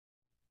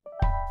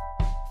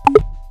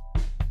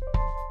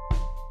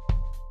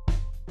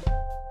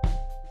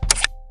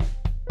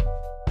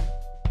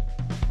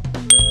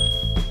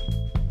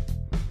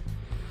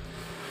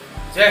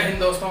जय हिंद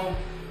दोस्तों,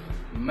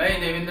 मैं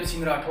देवेंद्र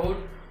सिंह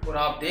राठौर और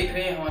आप देख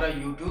रहे हैं हमारा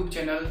YouTube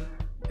चैनल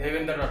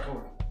देवेंद्र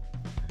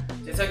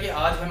राठौर। जैसा कि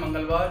आज है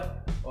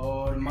मंगलवार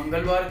और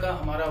मंगलवार का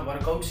हमारा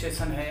वर्कआउट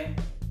सेशन है।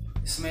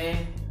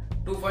 इसमें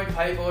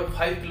 2.5 और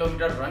 5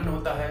 किलोमीटर रन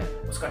होता है,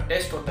 उसका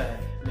टेस्ट होता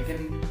है।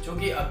 लेकिन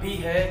चूँकि अभी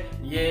है,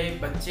 ये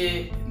बच्चे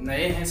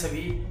नए हैं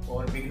सभी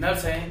और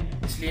बिगनर्स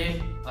हैं, इसलिए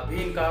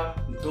अभी इनका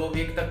 2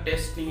 वीक तक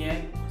टेस्ट नहीं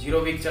है, 0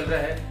 वीक चल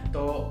रहा है।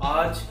 तो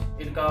आज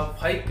इनका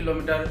 5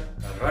 किलोमीटर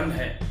रन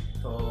है,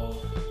 तो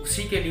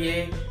उसी के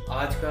लिए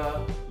आज का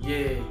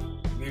ये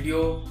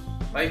वीडियो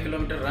 5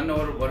 किलोमीटर रन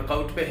और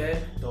वर्कआउट पे है।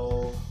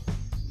 तो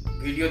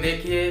वीडियो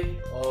देखिए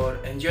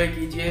और एंजॉय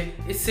कीजिए।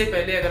 इससे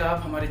पहले अगर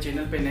आप हमारे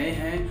चैनल पे नए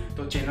हैं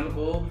तो चैनल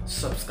को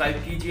सब्सक्राइब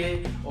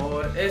कीजिए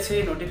और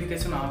ऐसे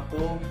नोटिफिकेशन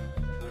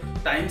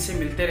आपको टाइम से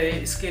मिलते रहे,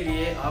 इसके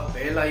लिए आप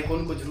बेल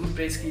आइकॉन को जरूर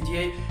प्रेस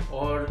कीजिए।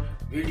 और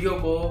वीडियो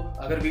को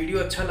अगर वीडियो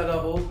अच्छा लगा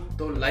हो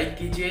तो लाइक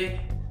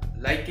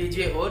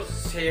कीजिए और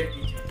शेयर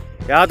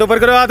कीजिए। हाथ ऊपर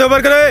करो, हाथ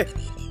ऊपर करो,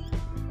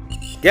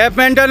 गैप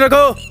मेंटेन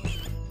रखो।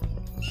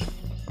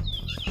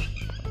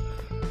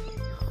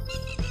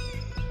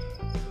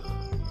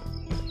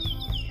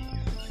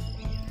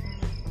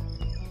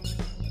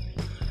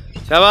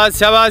 शाबाश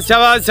शाबाश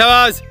शाबाश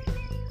शाबाश।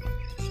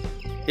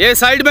 ये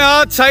साइड में,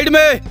 हाथ साइड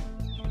में।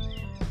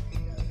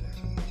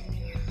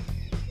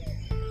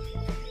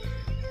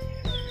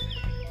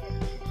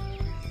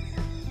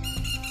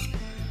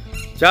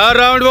 चार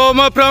राउंड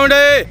वार्म अप राउंड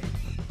है।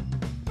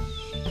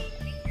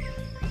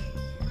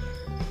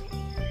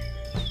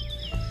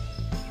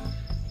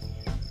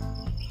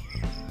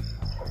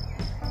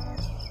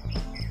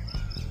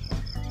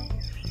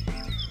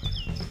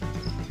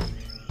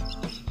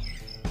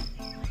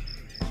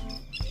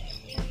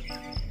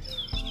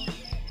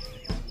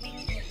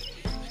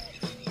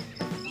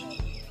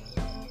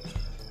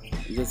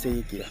 जैसे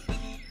ये किया,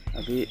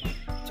 अभी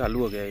चालू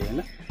हो गया ये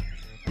ना,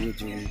 ये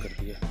जूम कर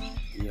दिया,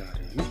 ये आ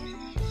रहे हैं ना,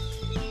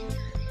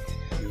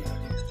 ये आ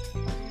रहे हैं,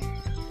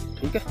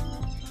 ठीक है।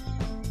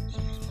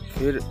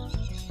 फिर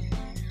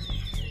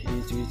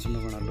बीच बीच में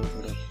बना लो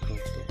थोड़ा,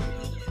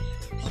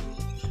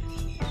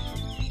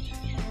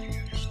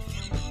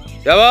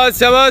 शाबाश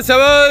शाबाश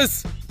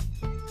शाबाश।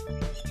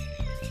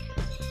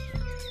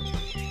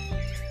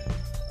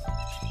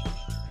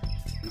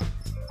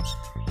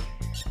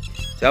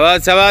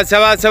 शाबाश शाबाश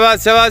शाबाश शाबाश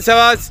शाबाश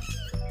शाबाश।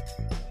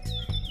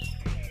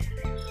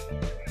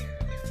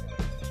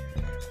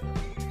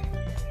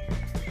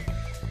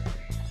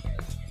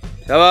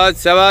 शाबाश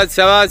शाबाश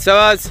शाबाश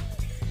शाबाश।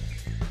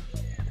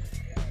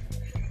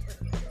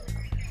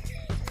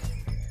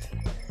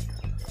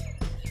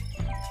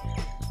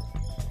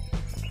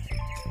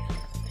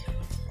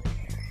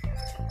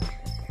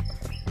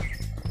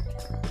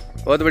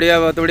 बहुत बढ़िया,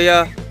 बहुत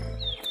बढ़िया।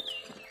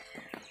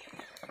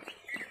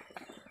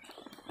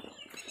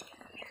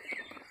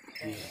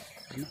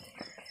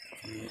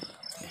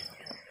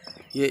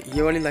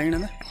 ये वाली लाइन है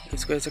ना,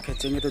 इसको ऐसे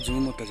खींचेंगे तो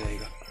जूम होता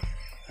जाएगा,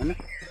 है ना।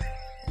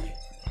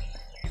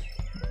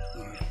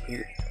 और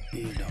फिर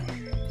ये डाउन,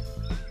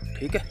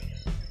 ठीक है।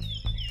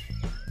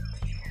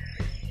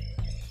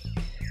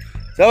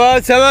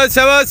 शाबाश शाबाश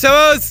शाबाश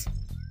शाबाश।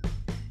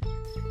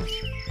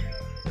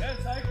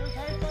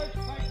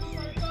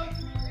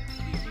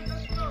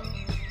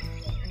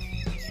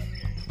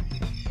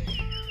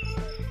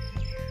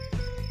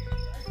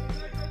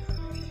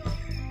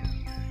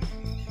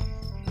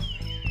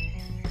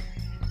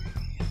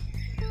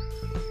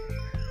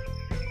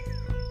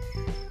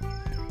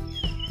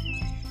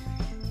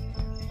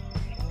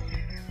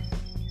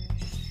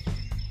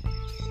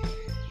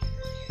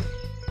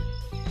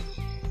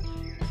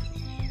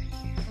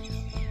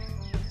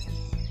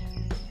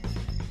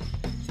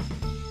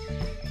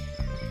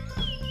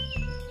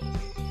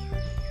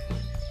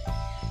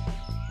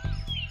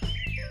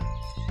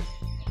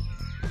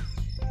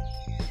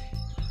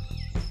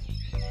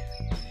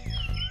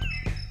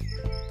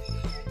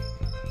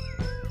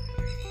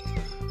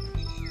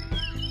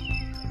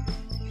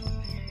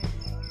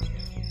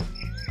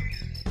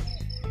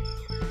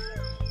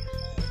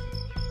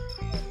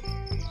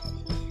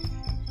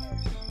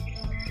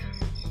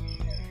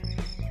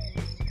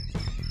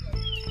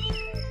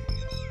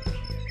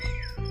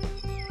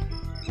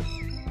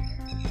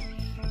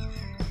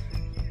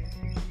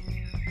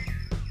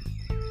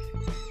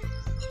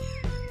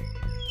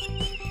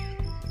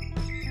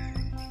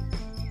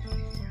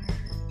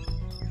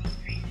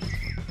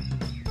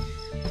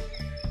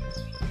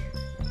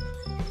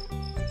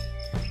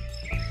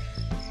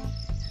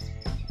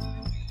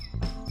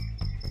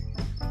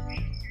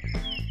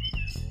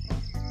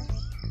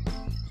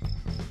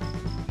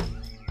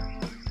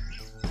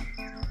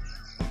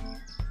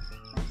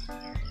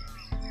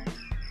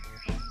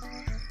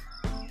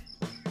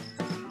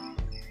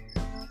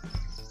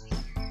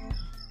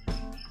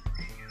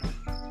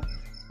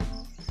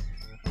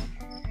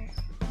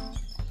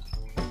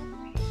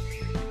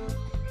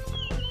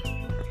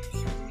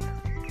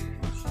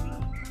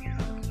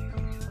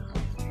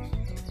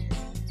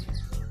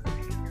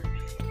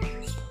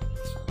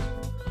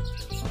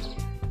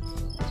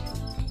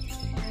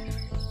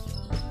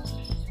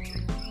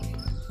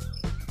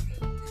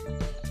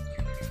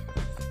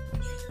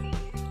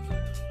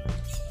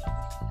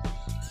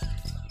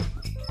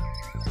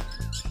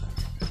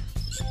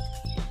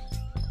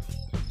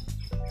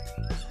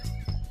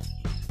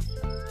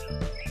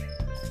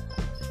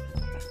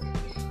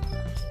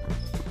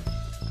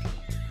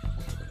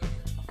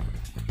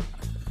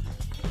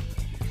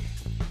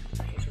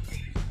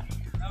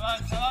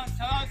 शाबाश शाबाश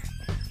शाबाश।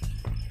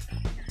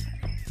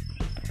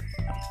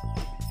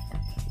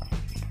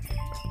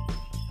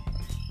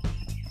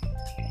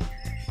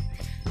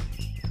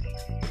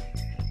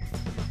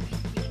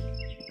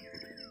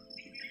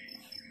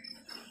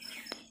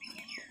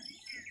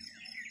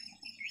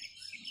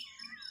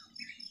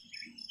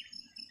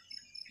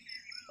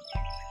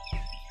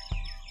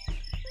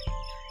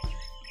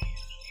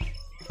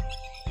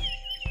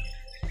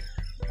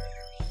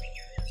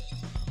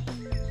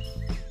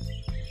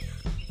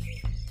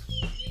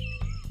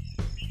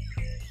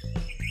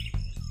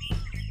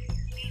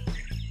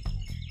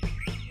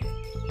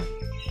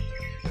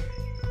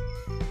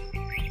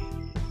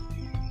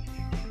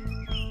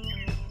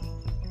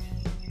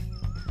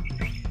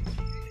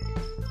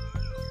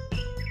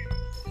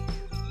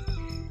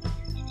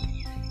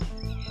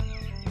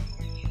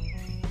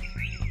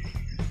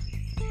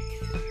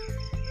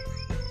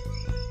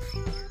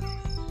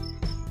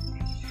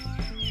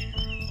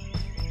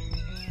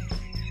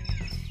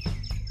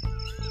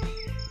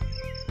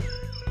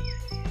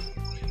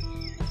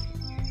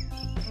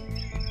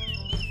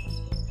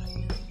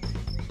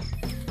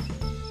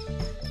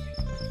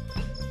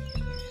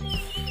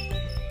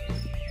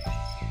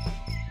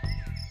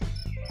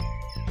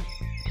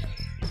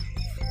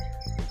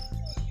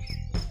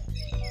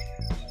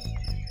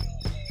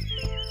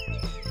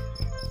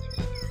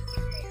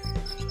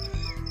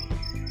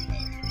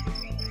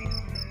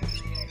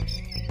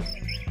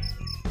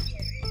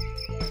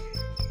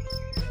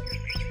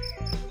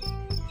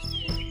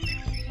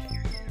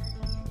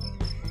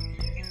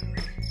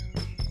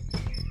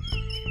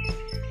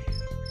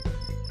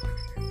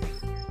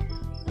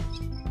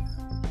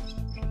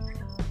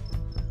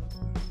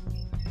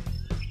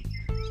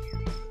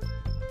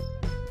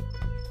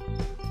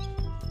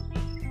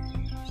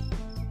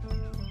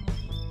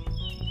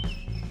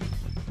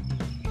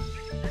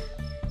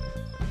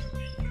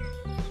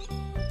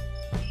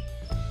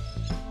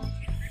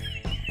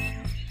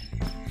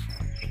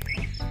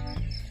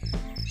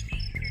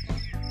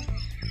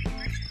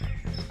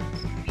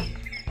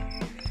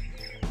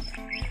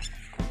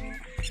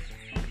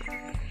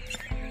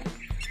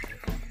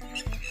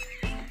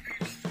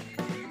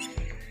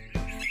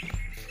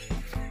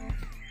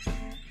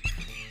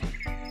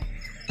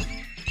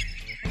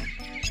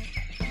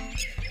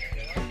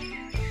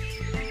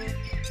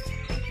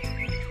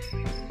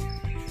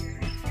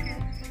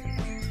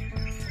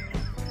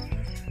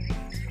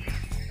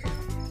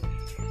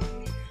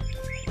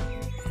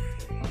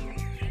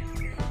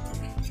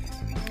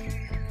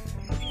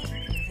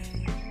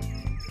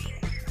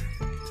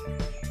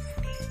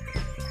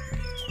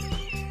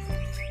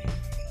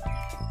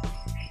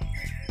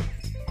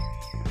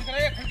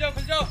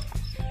 खुल जाओ,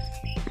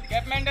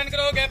 गैप मेंटेन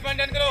करो, गैप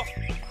मेंटेन करो,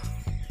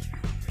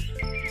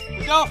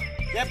 खुल जाओ,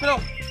 गैप करो।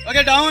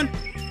 Okay, down,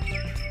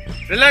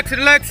 relax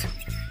relax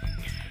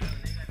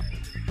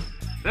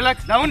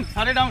relax, down,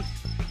 सारे डाउन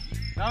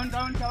डाउन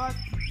डाउन, शाबाश,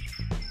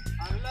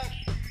 रिलैक्स।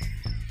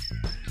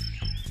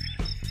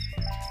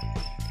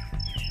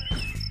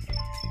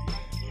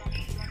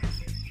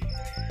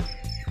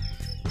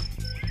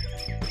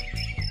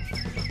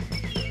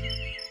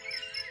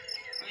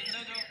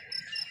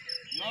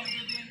 लॉन्ग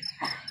ब्रीथिंग,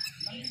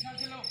 लंबी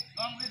सांसें लो,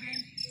 लॉन्ग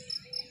ब्रीथिंग,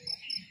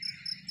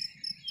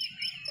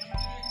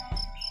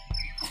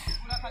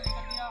 पूरा खाली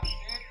कर दिया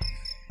पेट,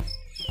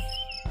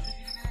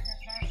 धीरे धीरे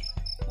खींचना है।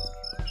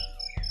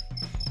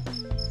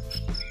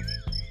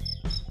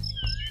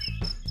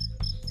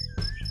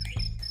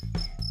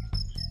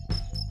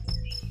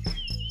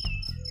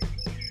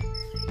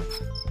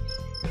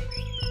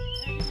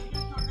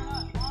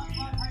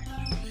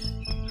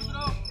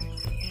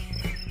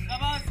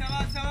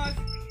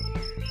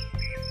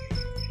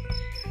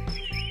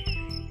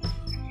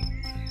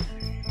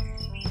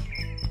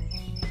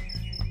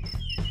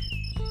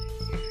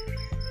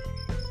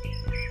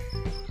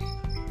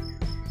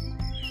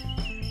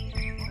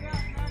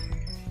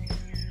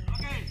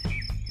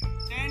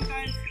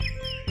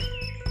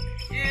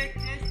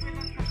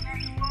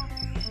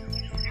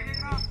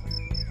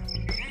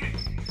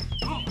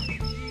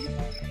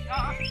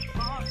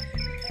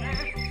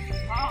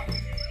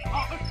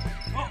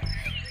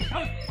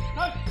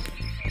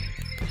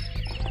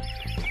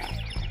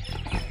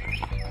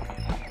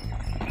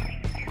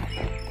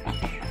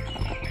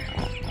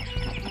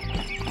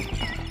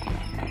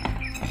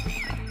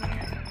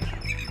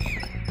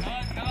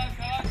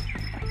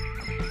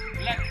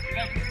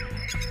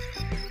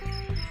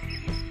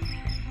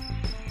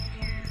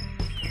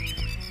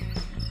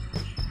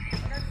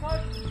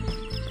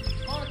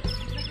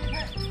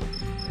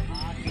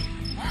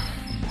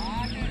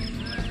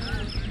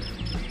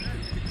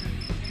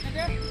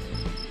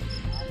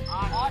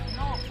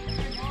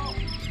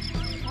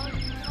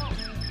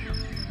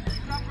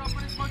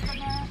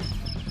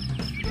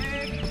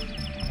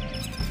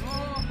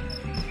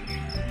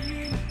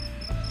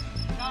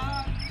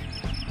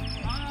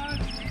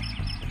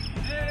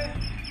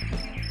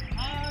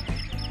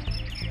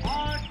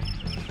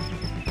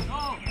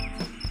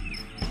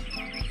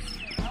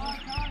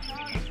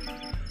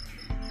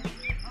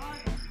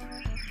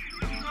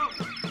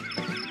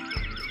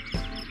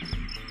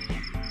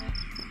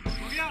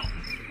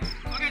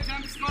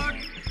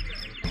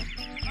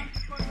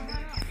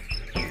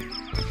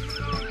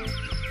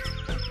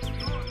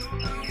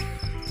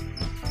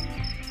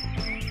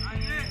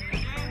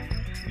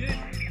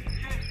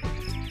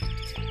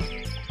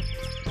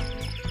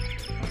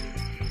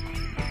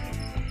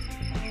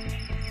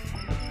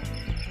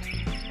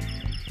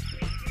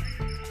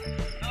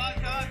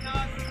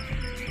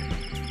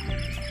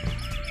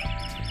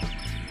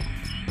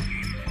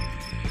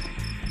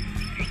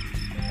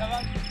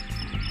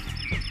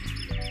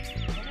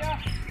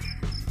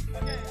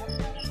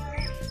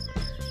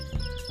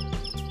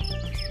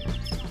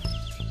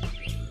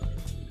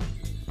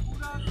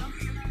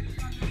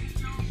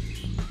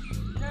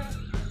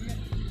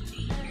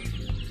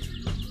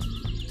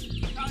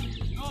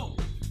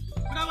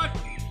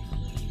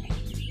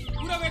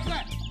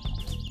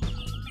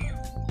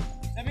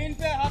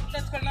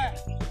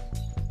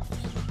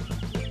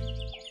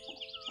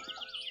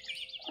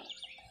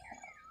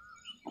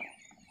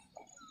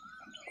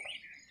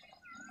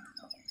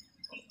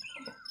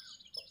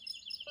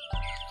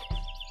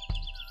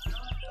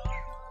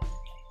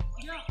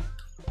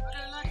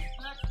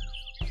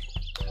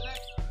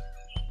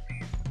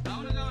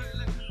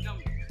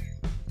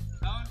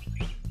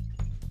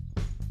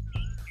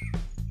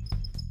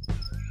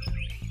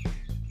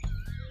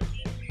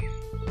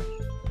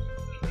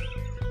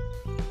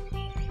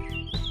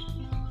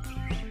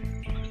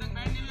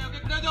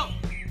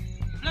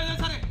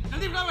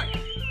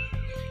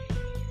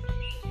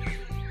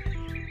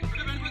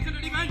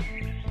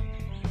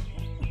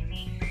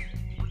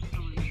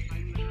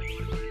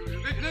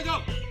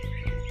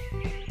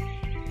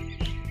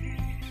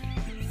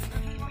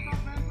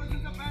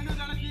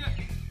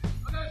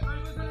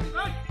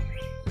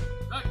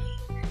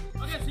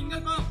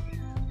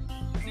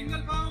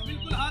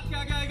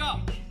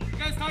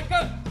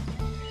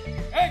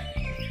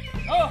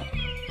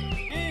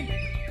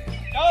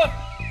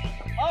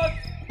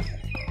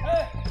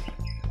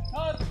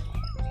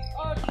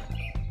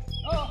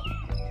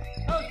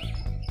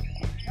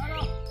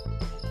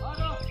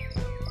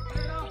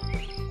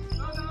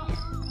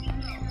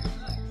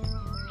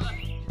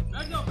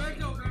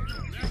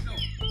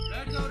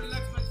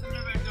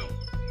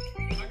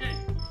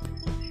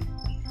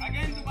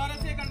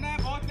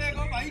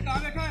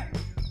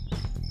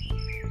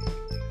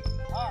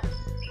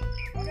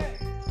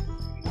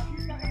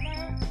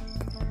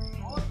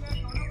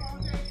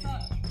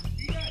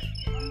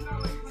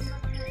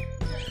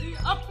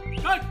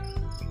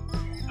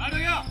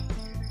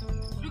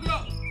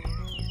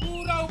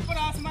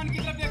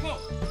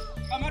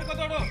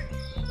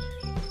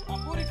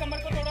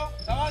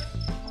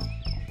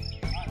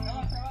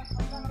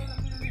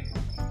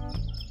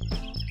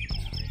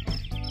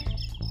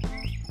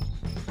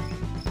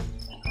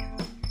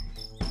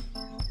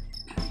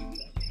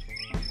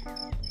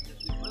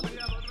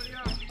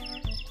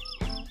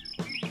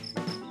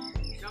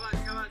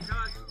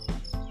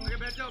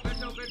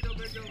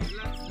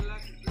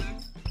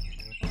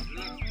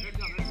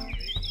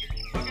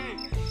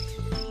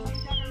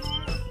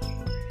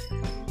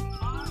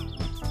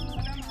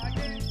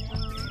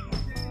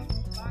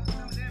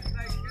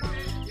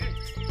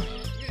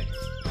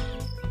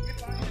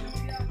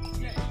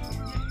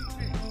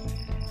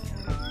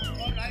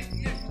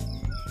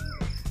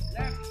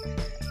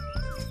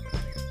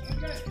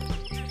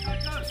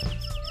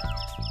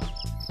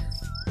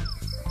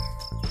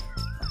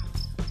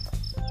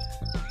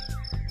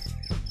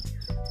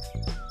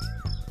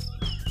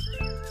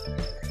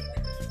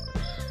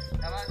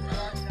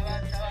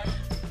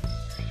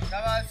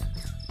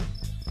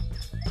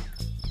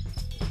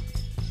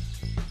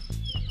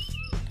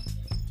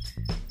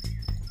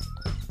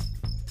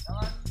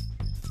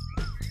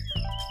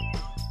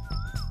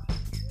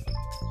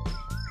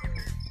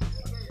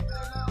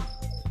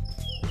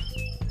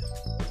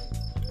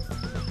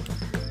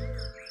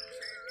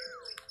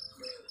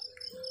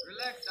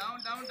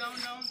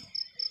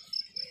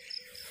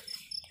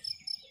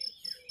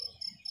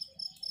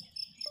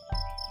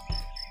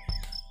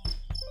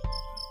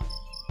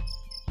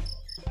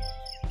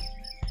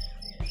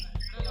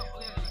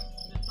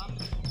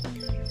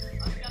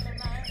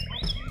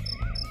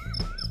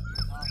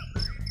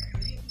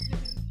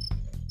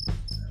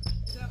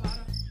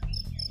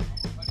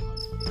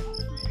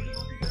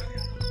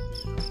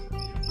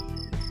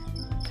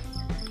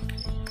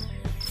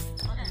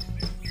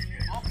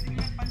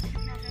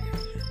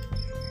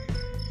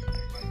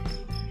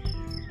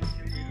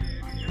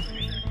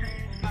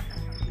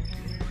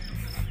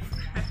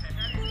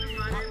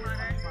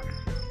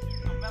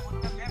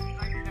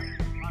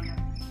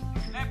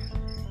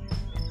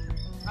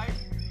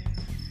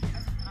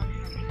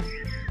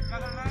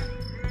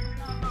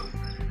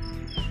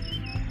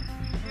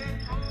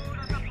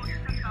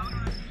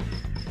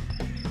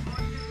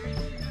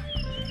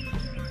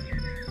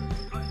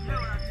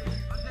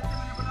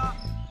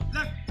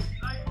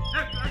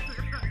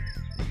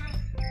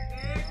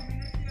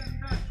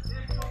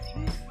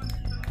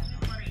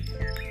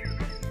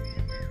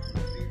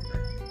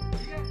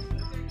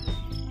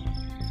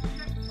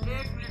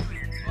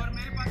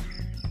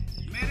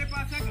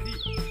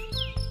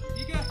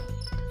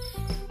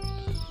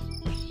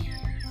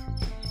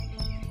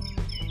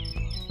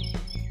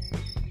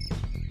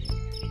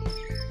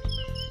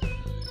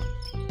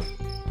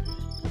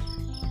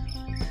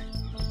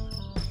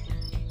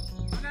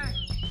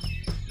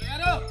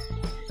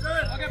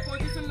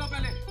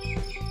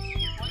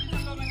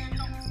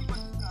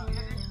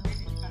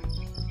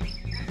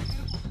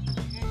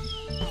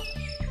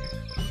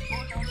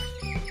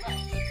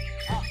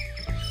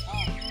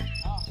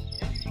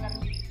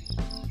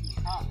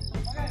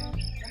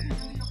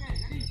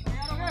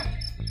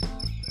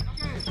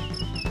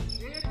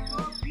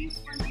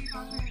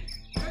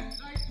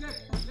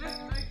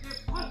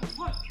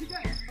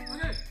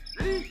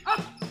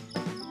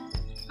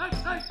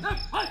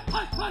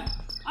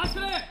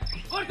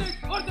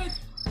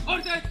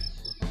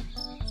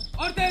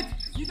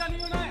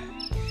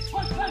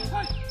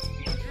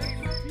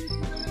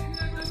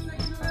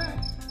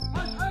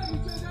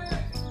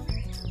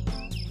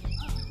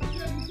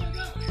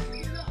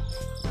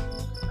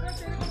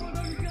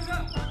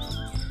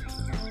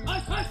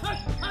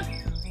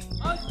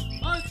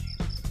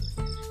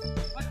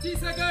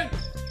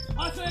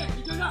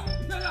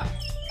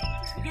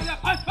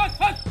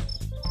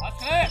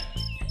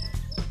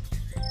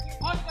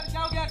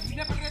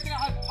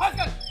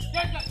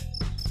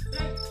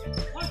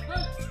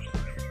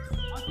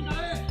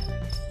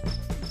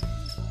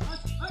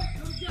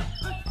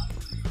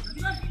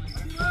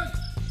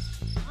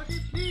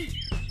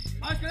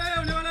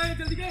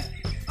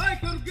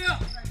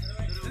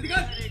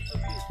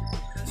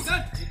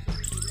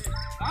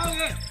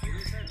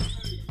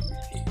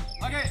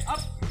 आगे अप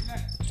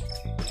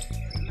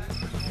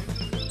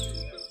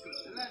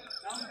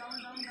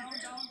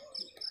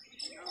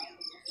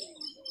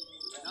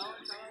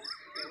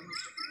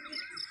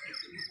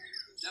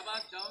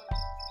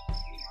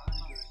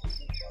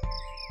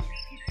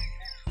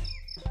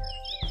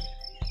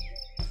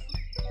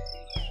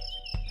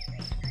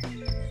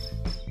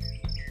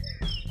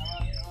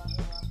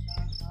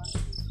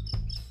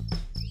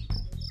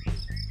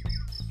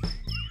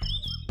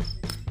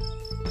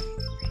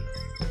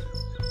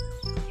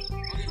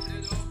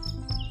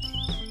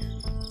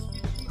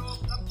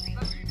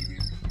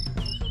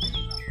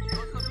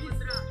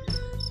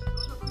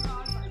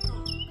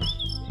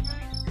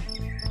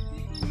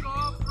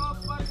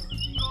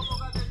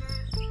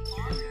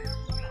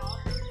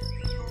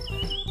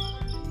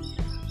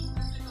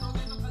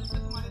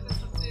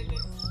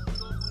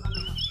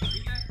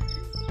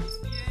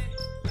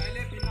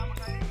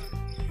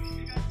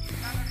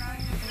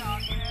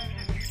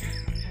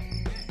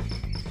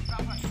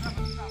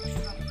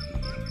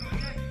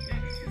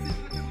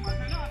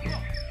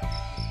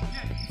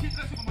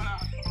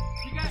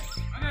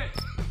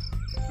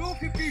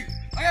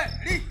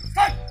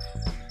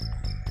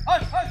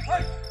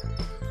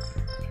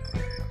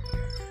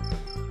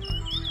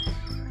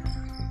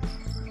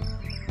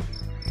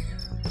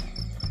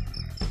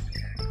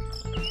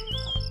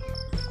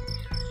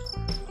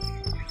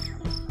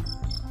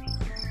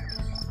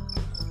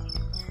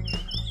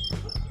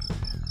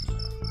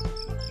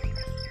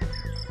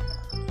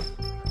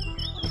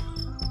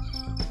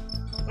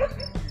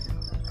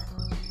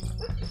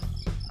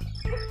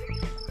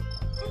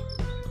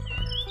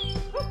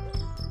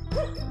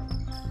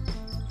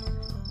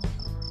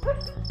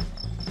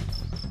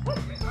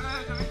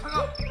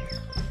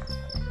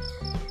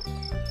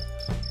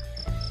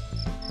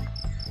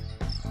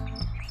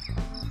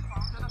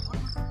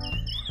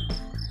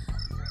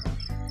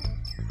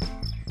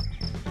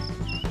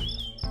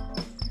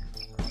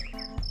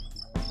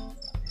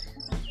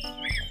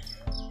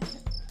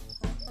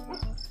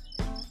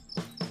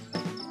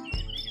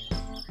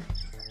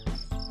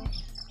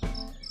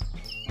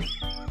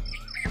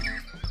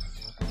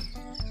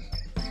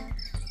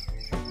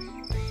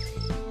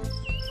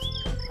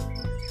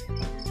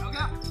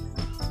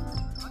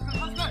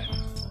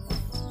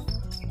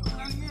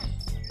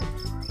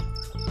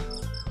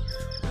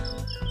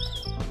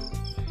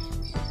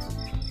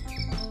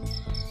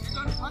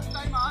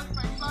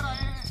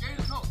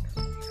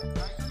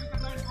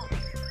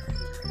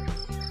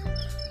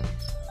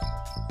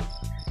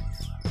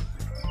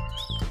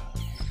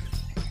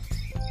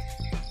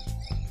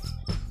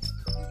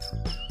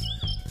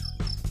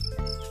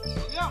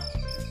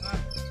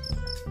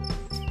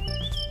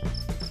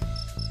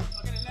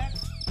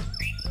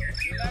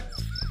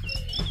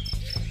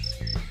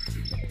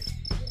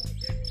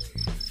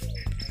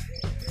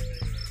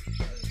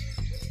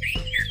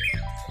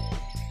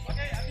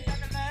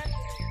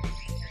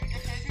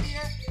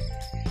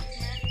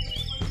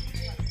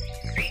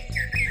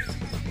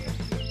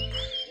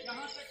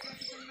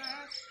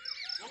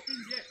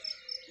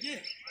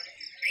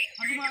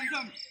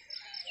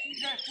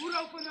पूरा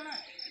ऊपर जाना है,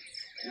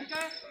 ठीक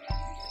है?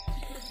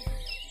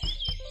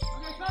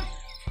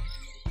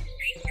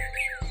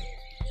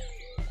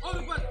 और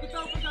ऊपर कितना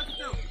ऊपर जा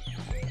सकते हो?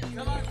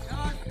 शाबाश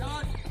शाबाश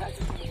शाबाश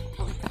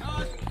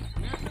शाबाश,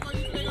 नेट से कोई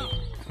नहीं चलेगा।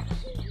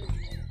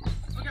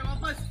 ओके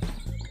वापस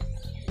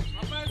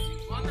वापस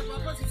वहाँ तक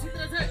वापस इसी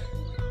तरह से।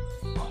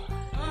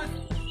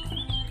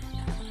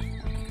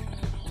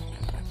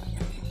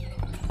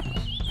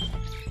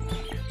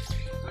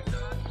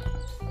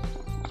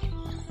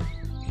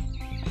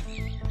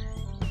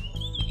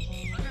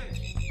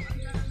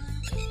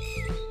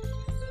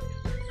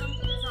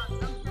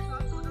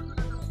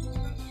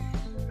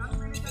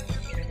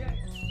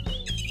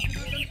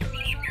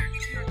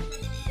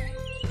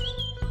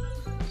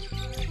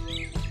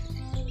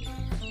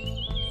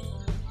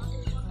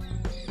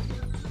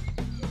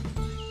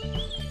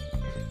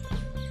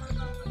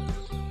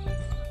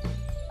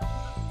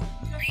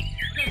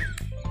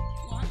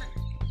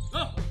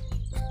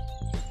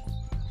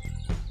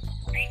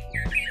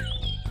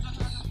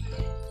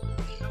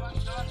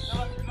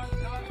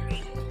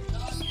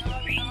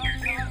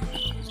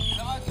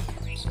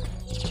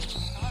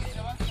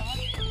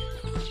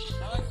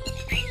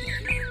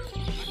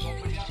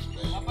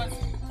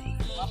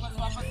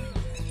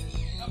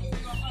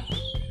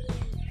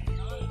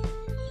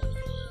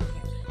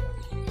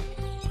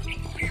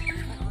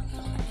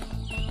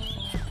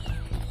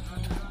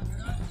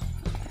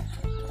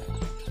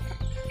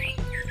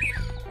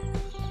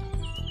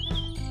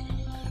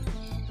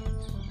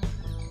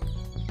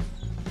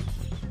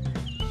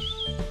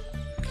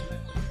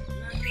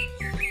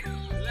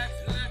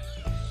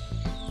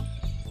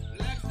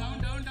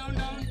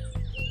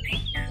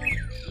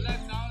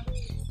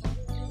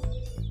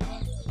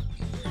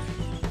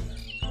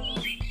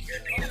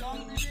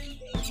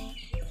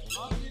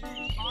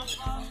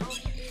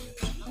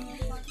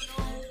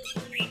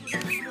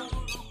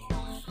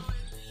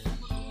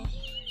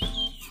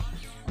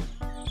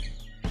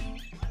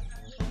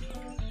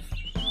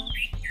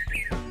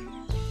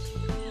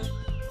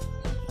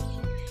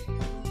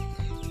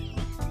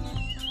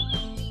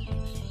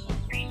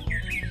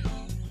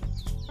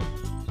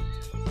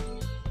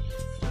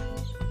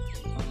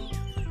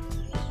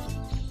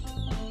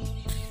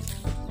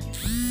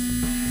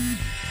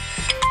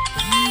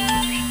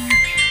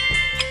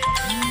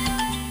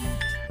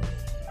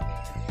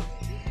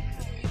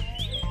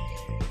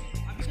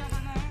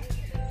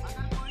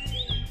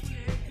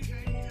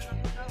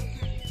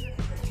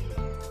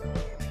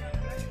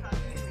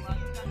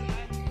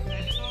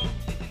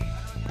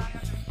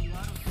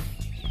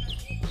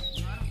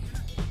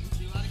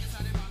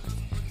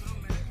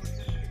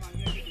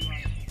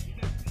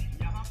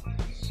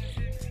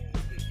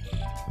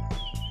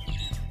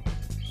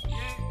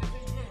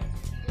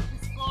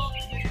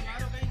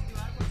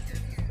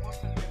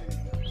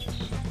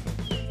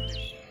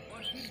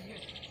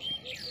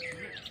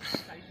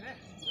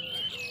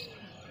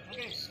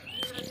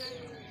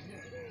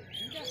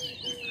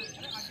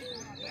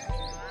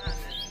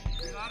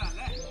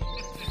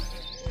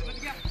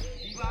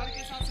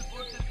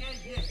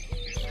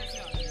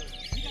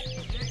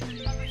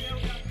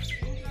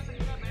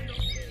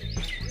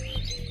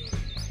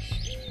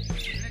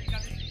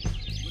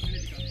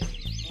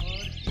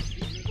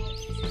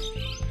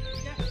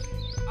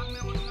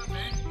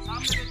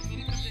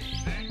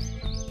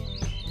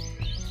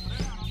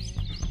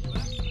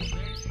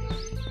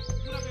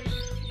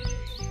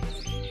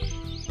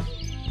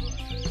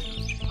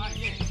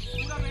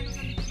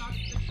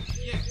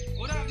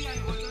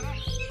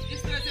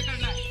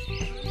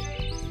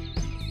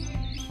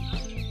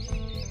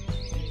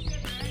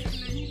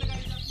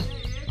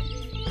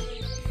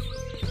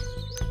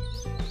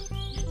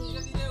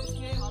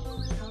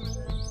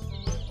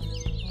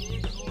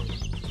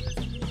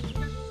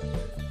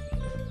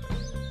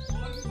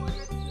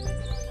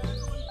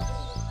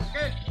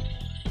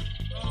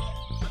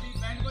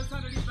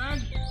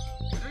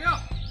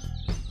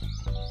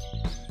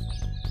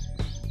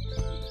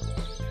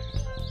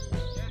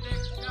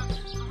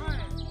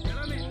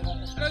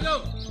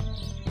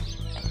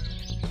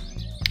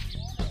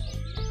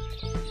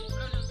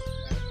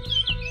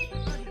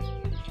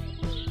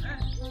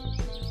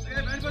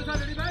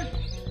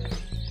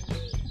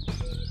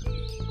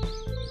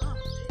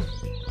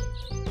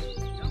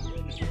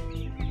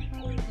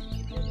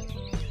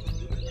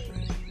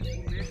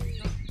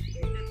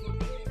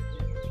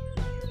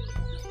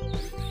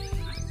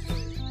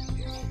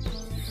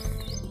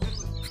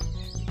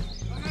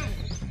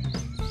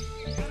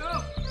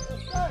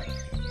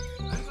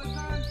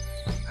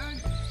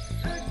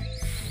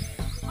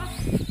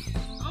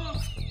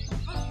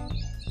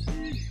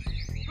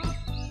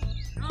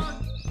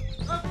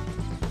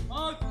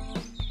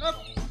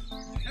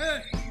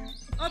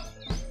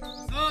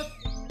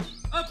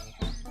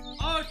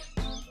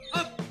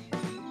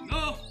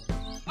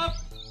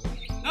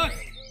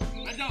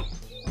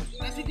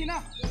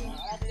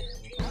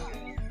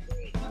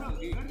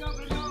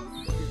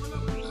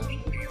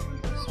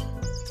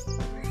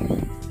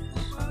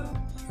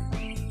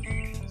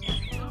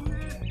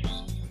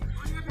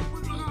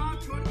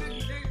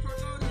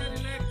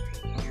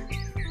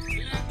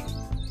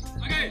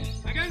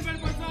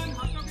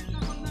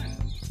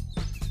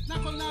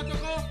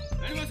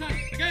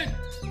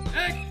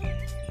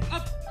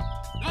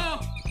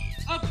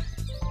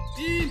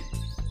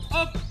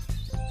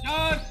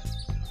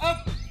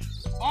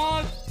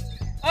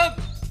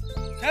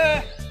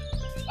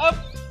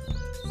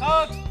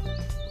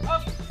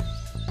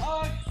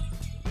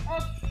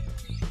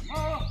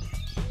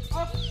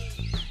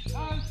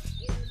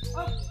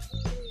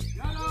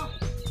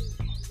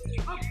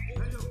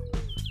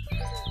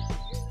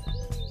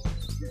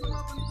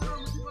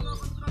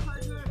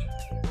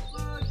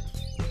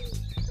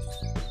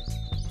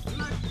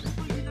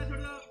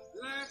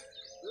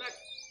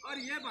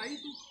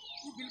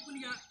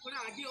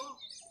 आगे हो,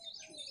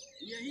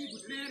 यही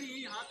घुटने हैं,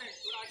 यही हाथ है,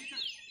 थोड़ा आगे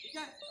कर, ठीक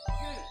है?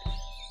 ओके,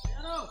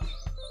 तैयार हो?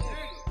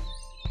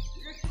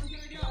 एक पंच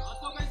लग गया,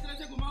 हाथों को इस तरह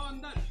से घुमाओ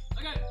अंदर,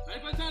 ओके?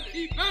 राइट पंच,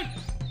 रेडी, बैंड,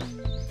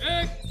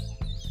 एक,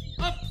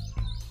 अप,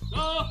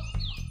 दो,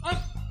 अप,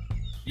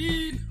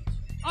 तीन,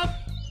 अप,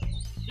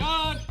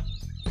 चार,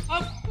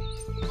 अप,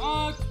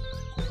 पाँच,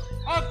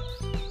 अप,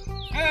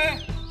 छः,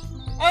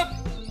 अप,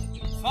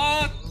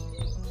 सात,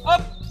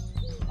 अप,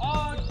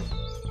 आठ,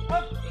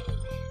 अप,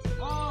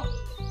 नौ,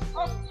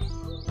 अप,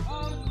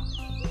 दस,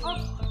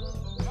 अप,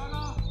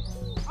 11,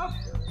 अप,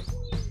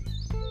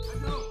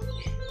 बैठो,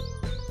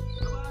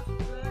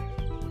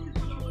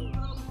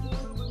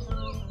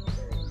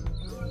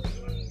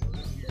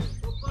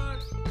 ऊपर,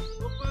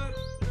 ऊपर,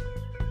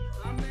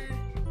 सामने,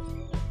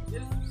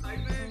 इस साइड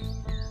में,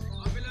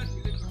 अगला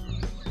ढीले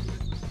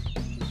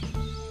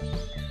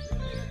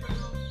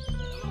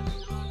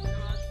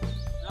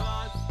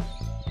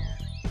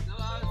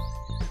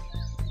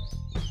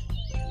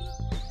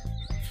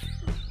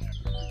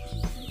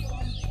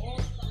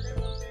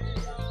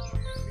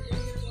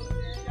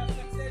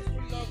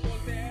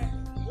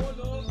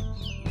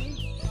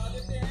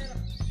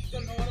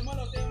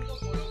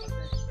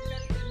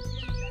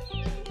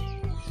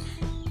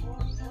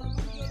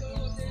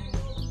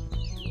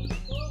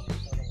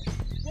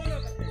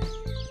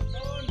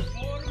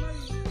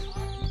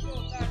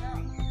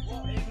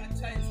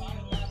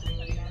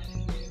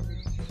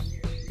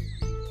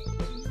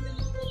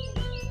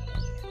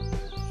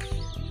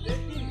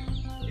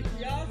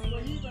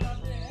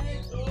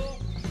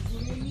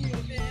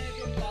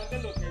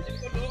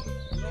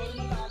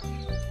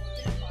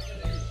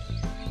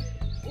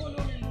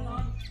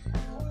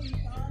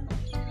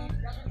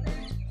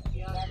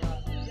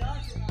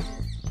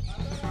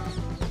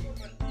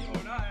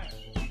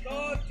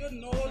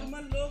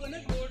नॉर्मल लोग है ना,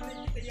 दौड़ने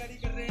की तैयारी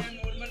कर रहे हैं,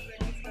 नॉर्मल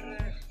प्रैक्टिस कर रहे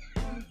हैं,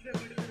 उनसे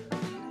बढ़ेगा।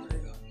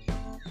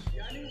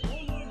 यानी वो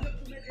लोग जब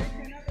तुम्हें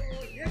देखें ना तो वो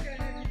ये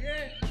कहने कि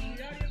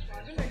यार ये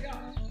पागल है क्या,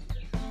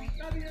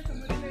 तब ये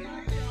समझ लेना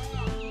कि हाँ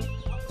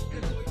आप उसके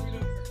कोई भी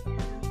लोग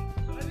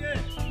समझिए।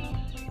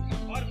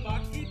 और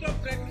बाकी तो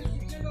प्रैक्टिस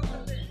कितने लोग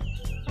करते हैं,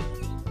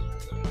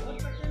 बहुत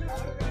करते हैं ना,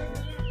 हर जगह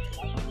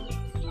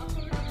आपको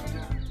भी करते हैं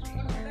ना,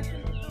 और सिलेक्शन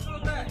कितना का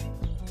होता है,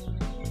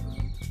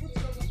 कुछ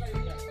लोगों का ही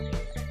है।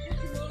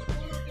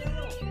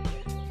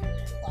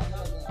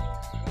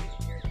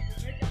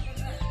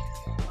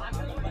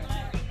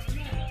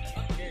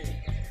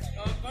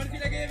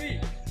 लगे भी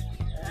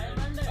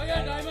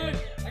अगेन डायमंड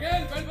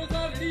अगेन बेल्ट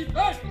बजा रेडी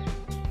बैक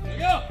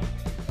गया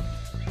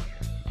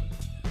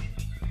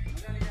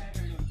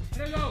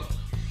चले जाओ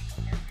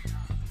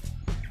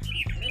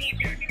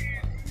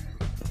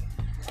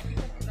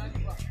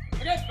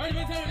अगेन बेल्ट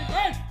बजा ready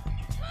back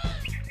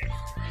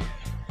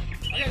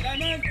again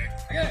diamond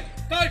again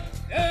start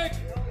एक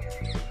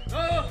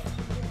दो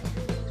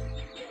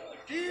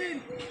तीन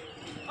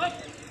अप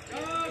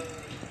चार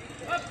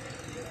अप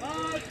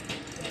पाँच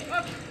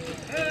अप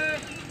छः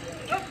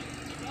अप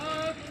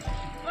सात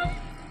अप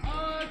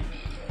आठ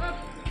अप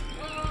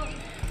नौ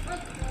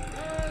अप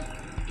दस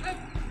अप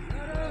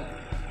 11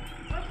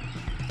 अप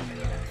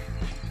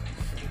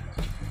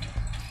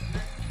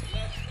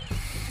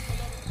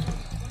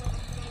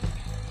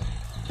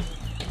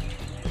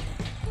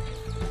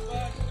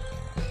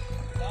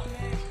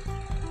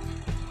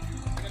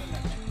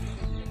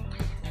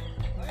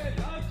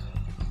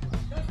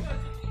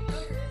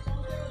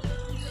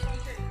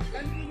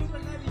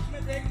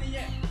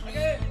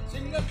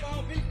सिंगल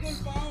पाँव बिल्कुल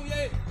पाँव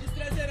ये इस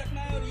तरह से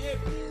रखना है और ये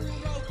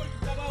पूरा ऊपर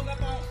दबा होगा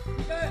पाँव,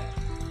 ठीक है?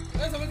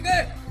 समझ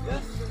गए?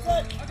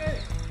 ओके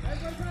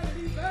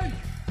रेडी बैंड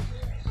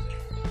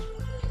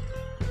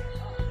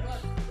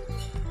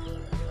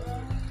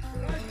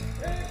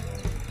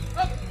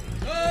अप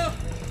दो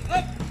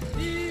अप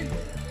तीन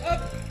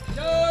अप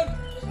चार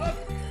अप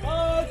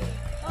पाँच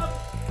अप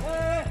छः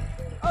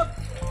अप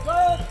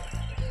सात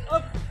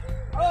अप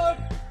आठ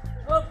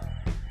अप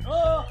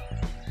नौ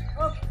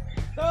अप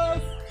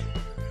 10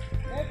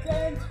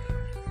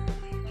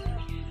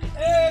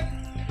 एक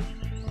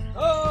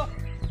दो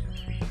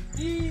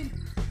तीन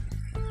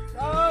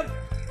चार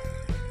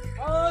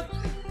पाँच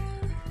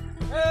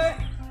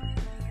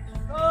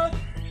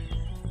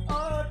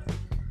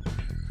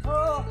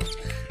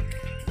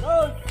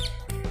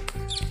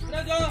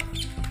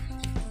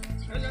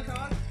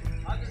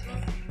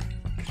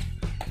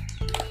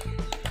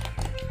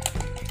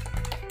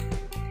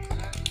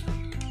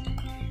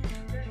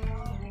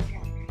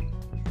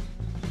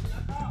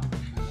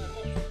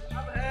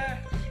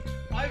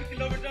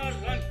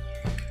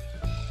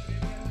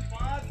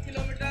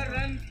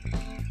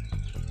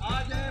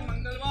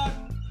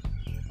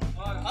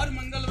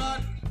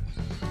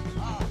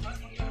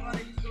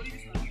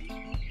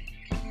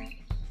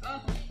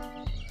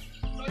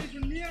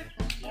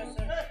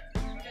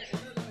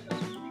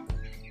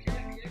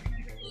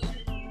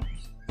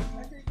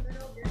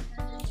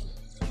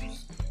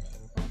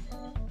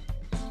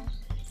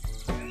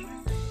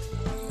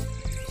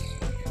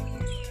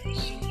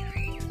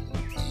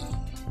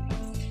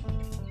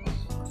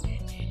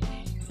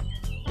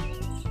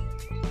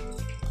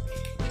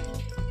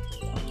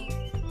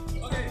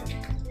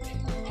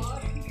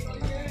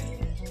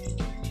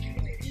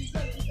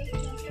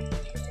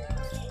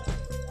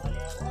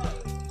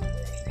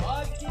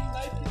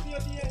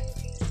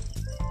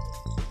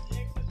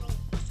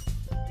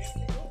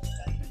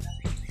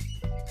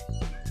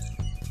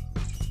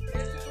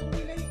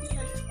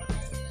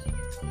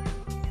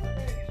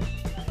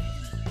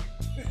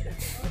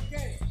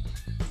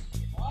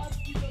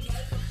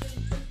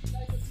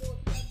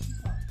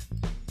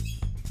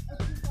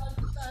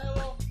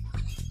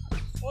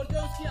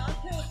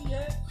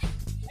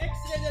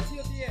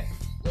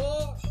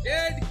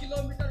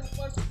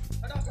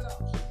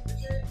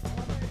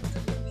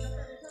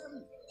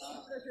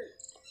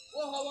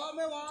हवा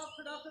में वहाँ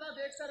खड़ा खड़ा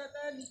देखता रहता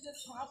है, नीचे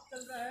सांप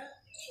चल रहा है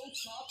तो उस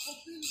सांप को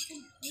बिल्कुल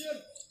क्लियर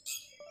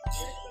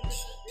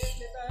देख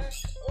लेता है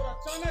और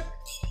अचानक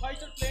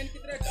फाइटर प्लेन की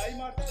तरह डाई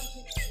मारता है और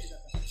उसमें गिर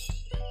जाता है।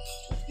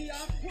 उसकी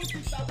आंखों की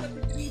ताकत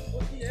इतनी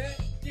होती है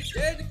कि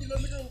 1.5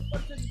 किलोमीटर ऊपर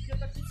से नीचे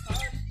तक की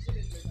सारी चीजें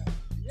देख लेता है।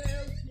 यह है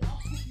उसकी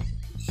आंखों की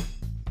शक्ति,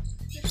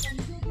 इसके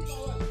कंधों की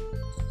पावर।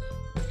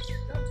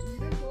 जब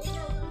धीरे दौड़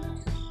रहा होता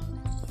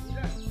है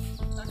ना,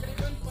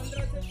 तकरीबन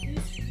 15 से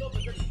 30 किलो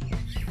वजन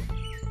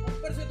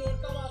ऊपर से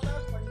दौड़ता हुआ आता है,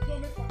 पंजों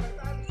में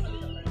पकड़ता है, चले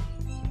जाता है।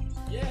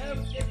 यह है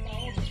उसके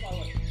पाँव की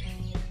पावर।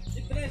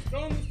 इतने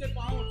स्ट्रॉन्ग उसके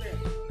पाँव होते हैं,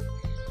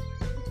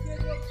 उसके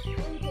जो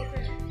पंख होते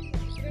हैं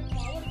इतने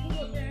पावरफुल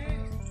होते हैं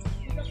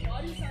कि जब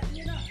बारिश आती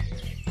है ना,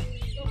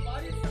 तो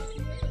बारिश आती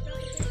है तो क्या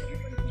करते हैं,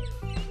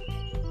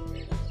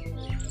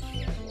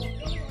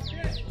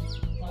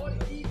 और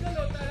ईगल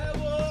होता है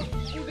वो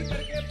उड़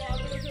करके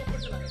बादलों से ऊपर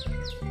चला जाता है।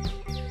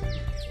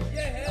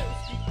 ये है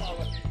उसकी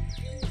पावर,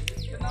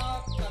 इतना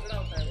तगड़ा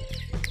होता है वो।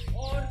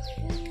 और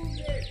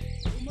पूरे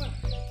उम्र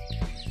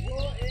वो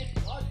एक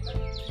बहुत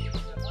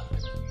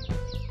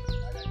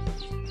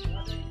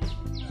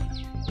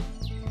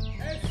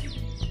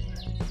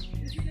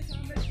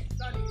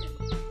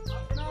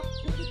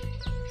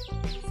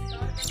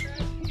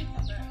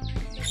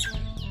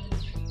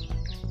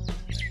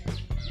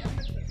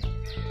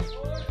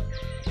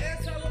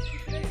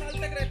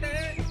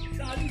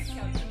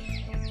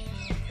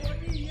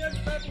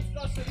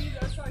उसका शरीर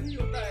ऐसा ही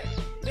होता है,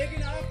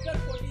 लेकिन आफ्टर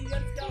 40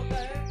 इयर्स क्या होता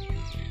है,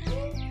 वो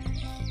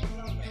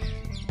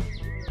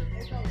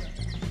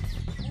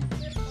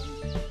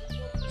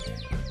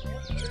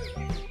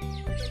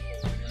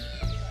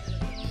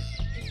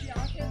उसकी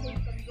आंखें थोड़ी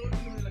कमजोर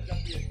होने लग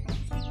जाती है।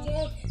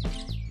 चोट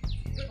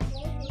जो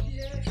चोट होती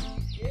है,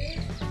 एक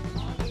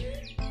आगे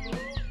दो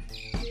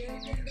शेर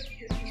के अंदर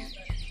खेलने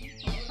लगता है,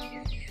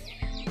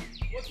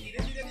 वो धीरे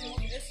धीरे चोट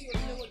ऐसी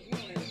होती है वो धीरे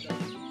होने लग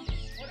जाती है।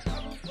 और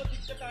अब उसको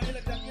दिक्कत आने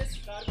लग जाती है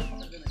शिकार को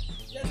पकड़ने में।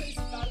 जैसे इस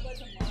शिकार को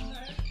ऐसा मारना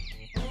है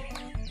तो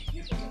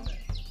ये पकड़ता है।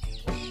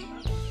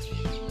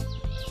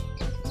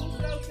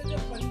 दूसरा उसके जो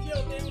पंजे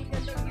होते हैं उनके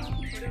अंदर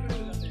नाखून बड़े बड़े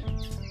हो जाते हैं,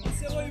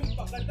 इससे वो यूँ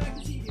पकड़ता है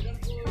किसी हिरन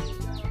को या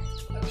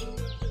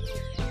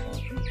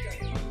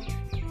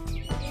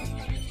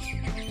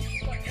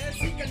तो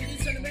ऐसी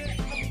कंडीशन में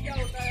अब क्या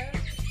होता है,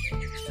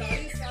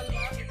 40 साल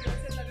बाद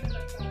ऐसे लगने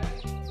लगता है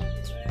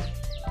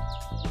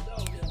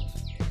हो गया,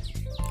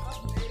 अब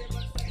मेरे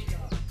बस का नहीं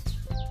रहा,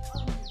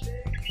 अब मुझे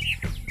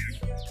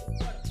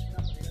ऊपर जाना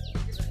पड़ेगा,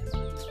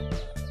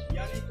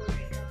 यानी कोई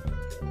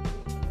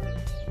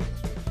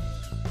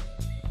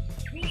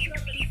दूसरा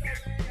तरीका है।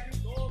 यानी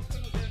 2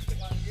 ऑप्शन होते हैं उसके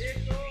पास, एक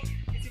तो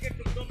किसी के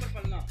टुकड़ों पर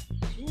पलना,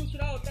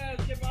 दूसरा होता है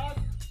उसके पास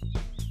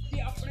कि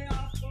अपने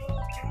आप को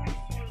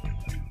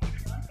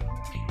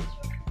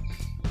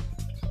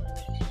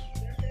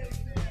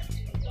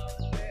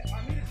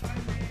आमिर खान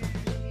ने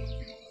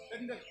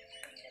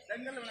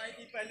दंगल बनाई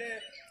थी पहले,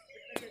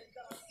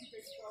 80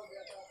 पेज का हो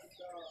गया था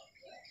उसका,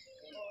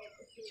 और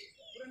कुछ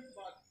तुरंत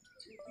बाद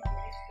दूसरी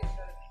बॉक्स के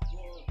अंदर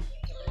वो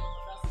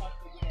 50-60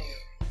 पेज का हो गया,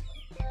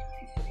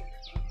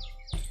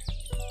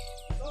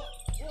 तो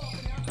वो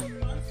अपने आप को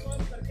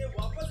ट्रांसफॉर्म करके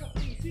वापस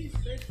अपनी उसी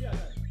स्टेज पे आ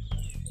जाए।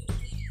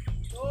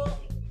 तो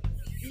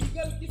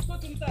ईगल किसको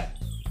चुनता है,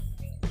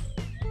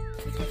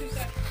 किसको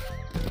चुनता है,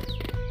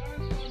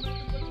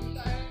 ट्रांसफॉर्मेशन को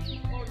चुनता है।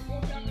 और वो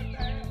क्या करता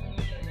है,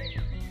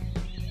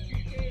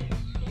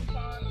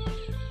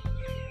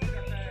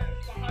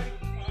 पहाड़ी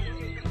के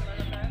ऊपर चला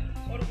जाता है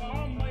और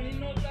वहाँ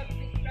महीनों तक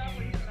चुपचाप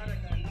वहीं खड़ा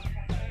रहता है, ना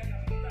खाता है ना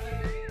पीता है,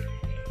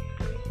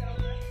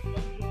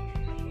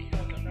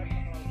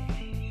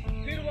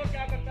 फिर वो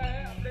क्या करता है,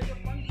 अपने जो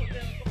पंख होते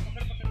हैं उनको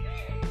पकड़ के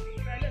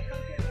पहले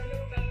सबसे पहले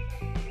वो क्या करता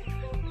है,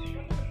 उसको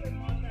पत्थर से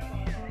मारता है,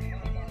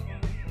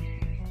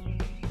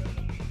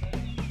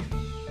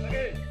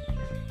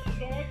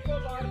 चोट को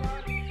बार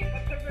बार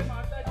पत्थर पे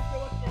मारता है, जिससे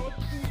वो चोट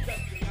टूट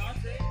जाती है, यहाँ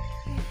से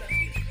टूट जाती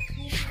है।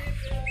 टूटने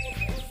से वो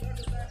बहुत दर्द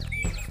होता है,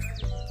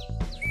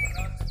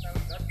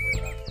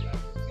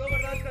 क्यों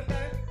बर्दाश्त करता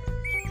है,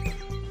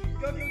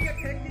 क्योंकि उसे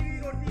फेंकी हुई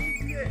रोटी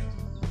चाहिए,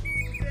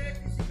 उसे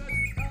किसी का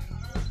जूठा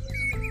खाना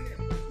नहीं है, इसलिए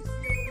वो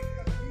उस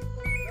तकलीफ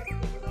को, दर्द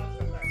को बर्दाश्त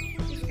करता है।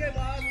 उसके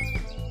बाद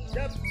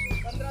जब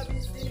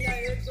 15-20 दिन या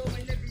 1-2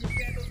 महीने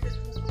बीतते हैं तो उसे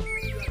भूख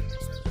नहीं लगती।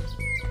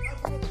 अब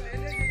वो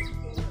पहले जैसी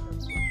चोट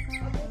करता है,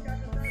 अब वो क्या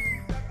करता है,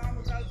 दूसरा काम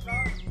होता है उसका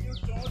कि उस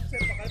चोट से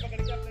पकड़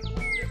के अपने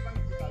पूरे पंख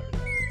निकाल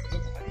देता है, जो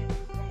भारी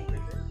कम हो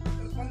गए थे,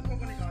 तो पंखों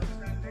को निकाल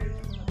देता है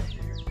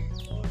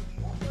और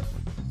वापस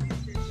उसी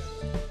स्टेज पे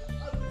आता है।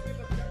 अब उसके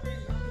बच जाते हैं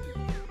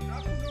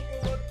नाखूनों को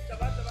वो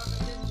दबा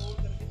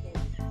करके तोड़,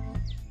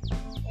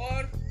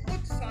 और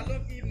कुछ सालों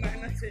की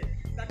मेहनत से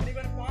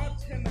तकरीबन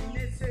 5-6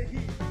 महीने से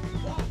ही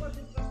वापस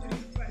उसका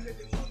शरीर पहले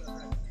जैसा हो जाता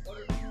है। और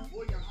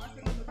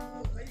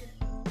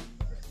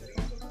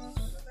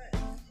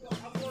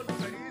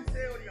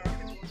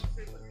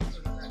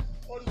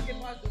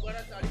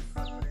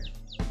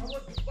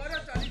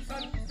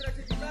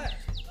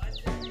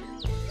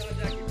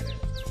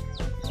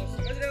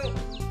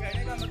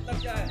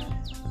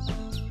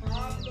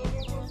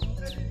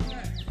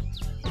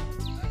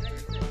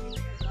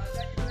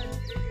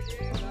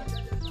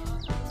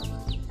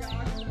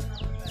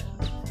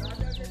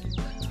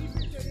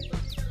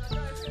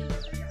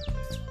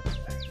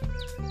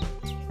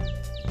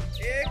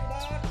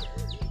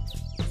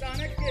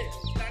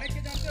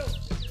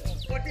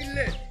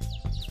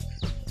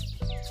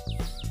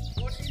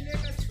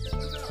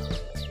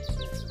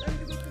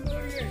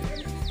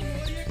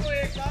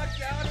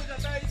प्यार हो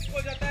जाता है, इश्क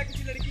हो जाता है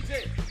किसी लड़की से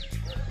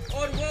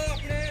और वो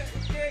अपने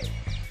उसके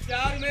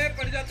प्यार में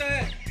पड़ जाता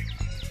है,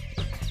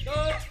 तो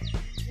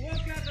वो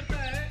क्या करता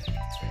है,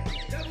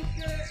 जब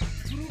उसके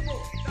गुरु को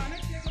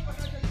चाणक्य को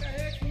पता चलता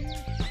है कि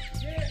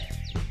ये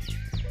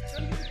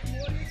चंद्रगुप्त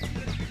मौर्य की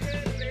लड़की के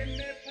प्रेम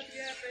में फंस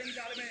गया है, प्रेम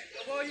जाल में, तो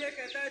वो ये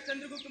कहता है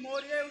चंद्रगुप्त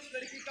मौर्य उस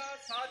लड़की का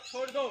साथ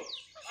छोड़ दो,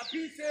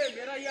 अभी से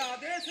मेरा यह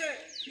आदेश है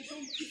कि तुम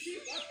किसी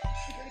वक्त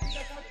उस लड़की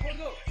का साथ छोड़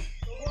दो।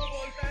 तो वो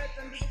बोलता है,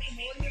 चंद्रगुप्त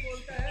मौर्य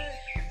बोलता है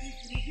कि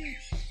गुरुजी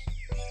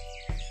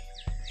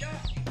क्या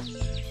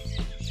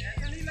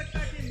ऐसा नहीं लगता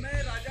कि मैं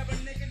राजा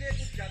बनने के लिए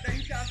कुछ ज़्यादा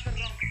ही त्याग कर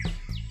रहा हूँ?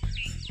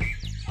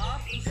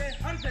 आप मुझे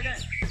हर जगह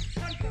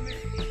हर समय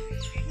कुछ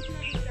ना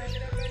कुछ कहते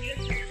रहते हैं, ये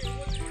करते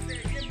वो छोड़ते,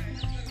 ये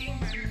मेहनत करते वो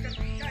मेहनत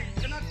करते, क्या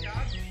इतना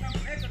त्याग जितना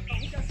मैं करता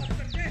हूँ क्या सब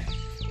करते?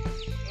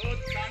 तो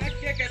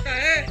चाणक्य कहता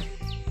है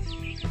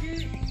कि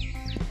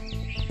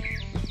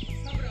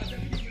सब राजा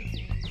भी नहीं मिलते।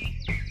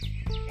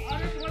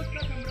 भारतवर्ष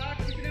का सम्राट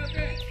कितने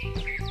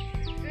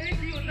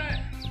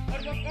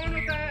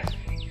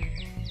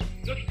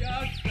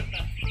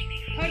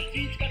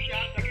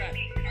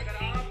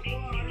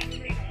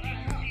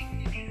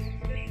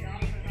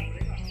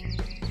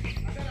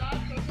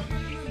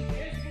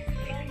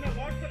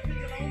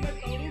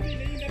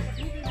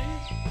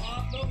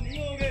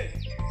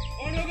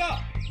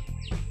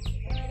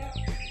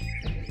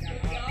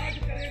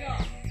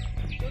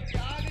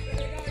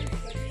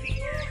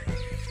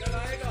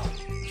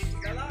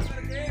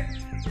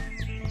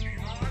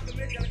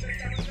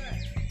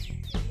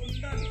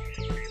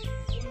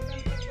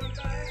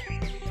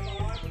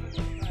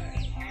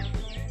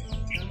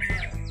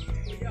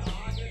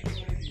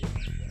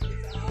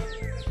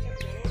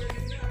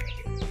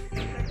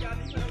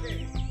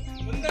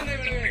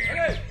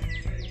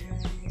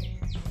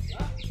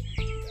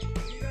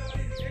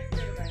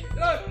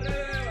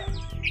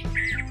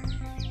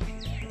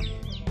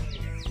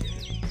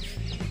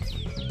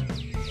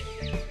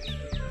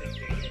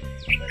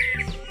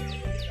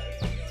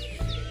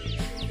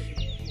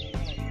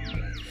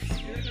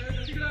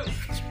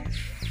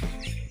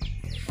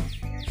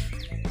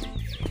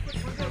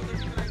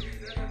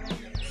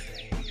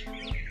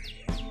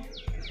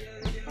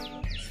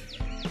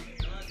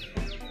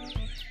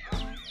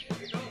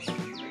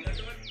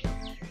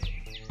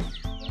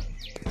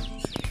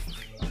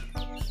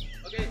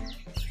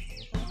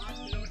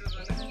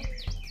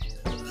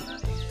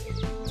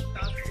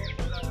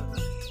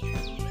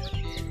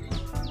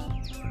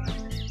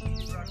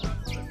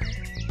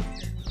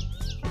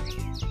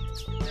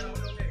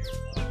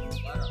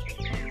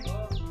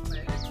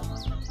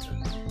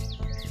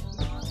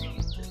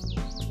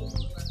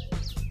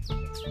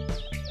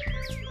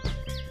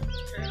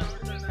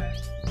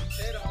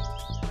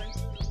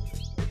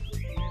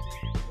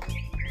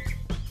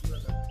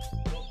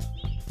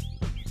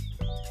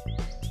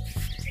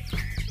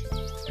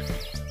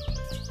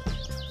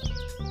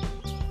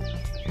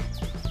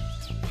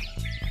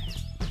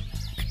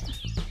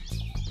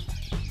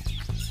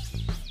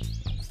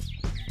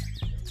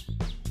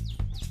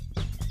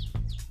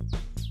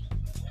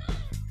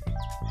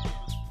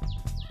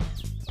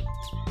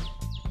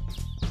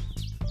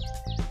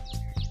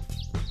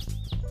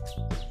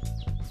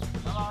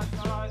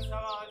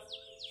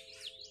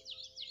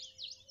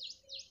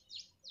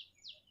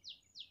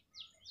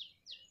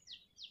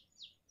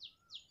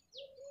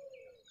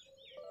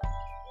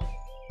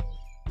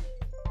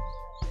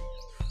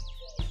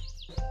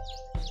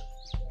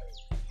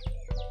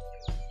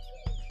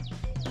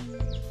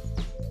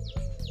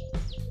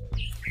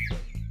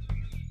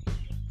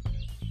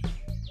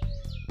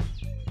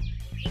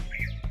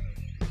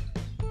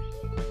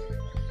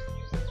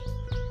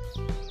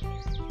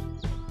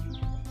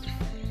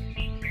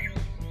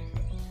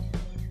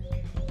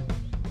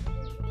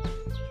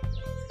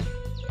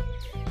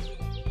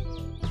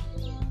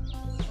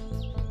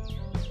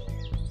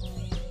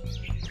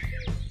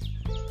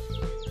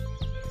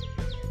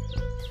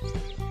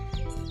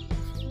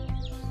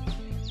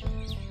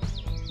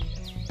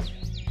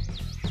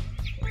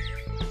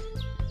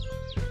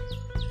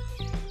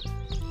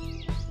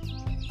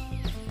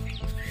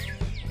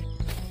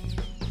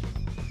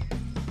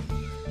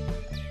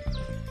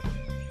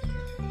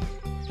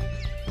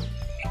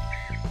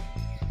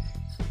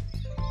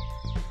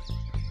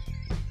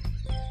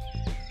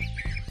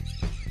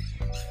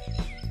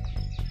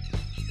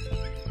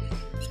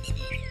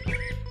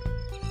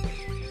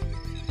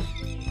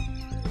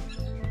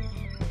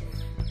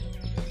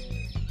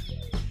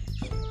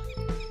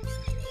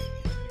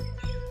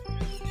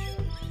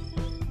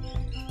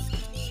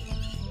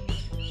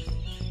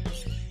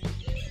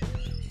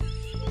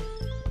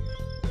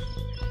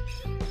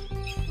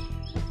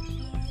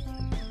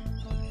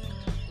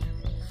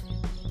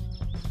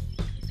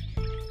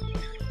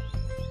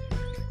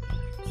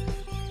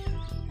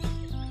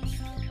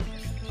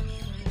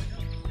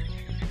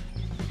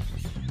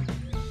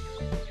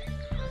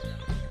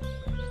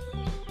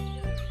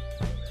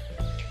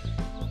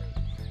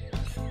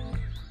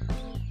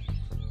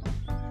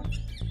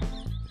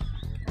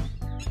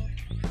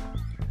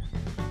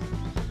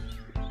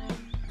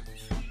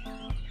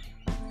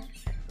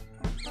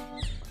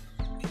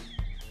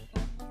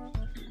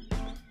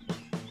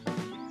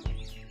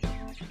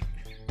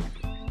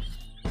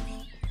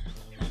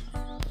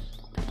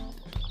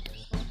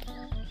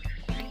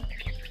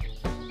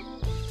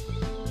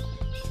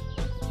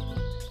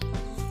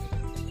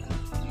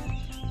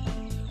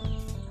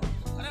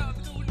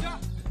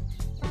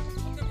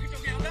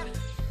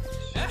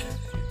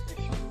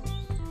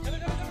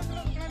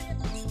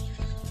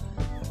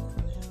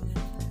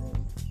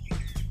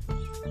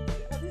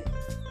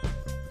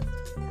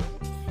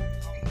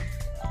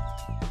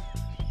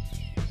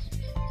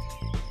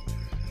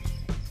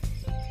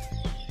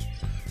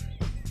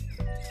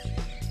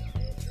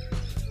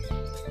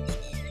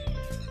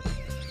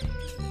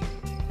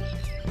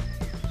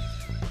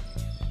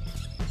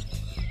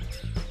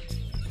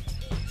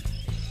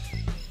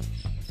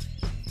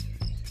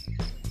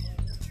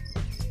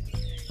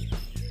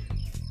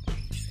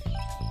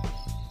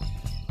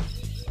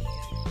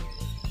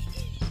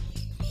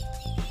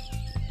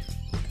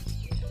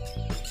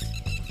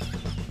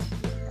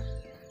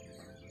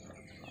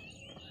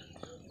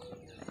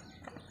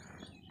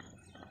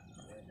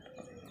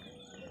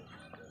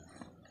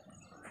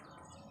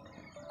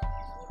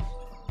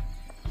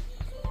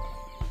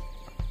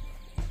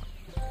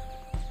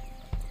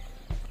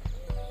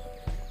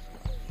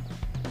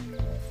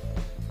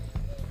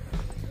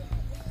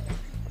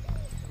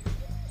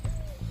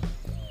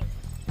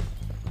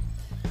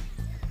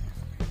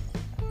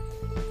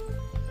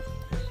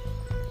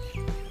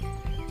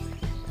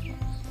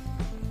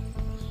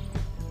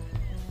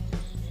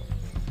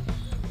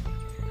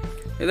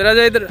इधर आ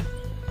जा इधर।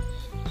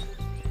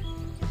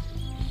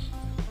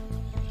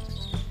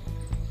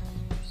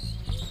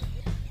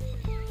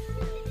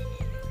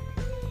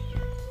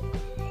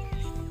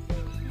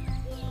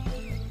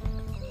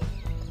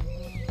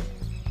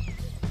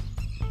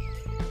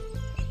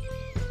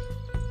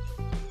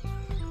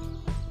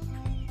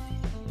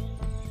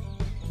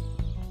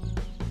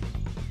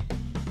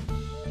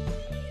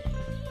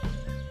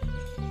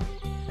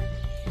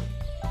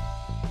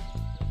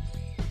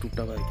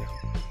 टूटा हुआ है क्या?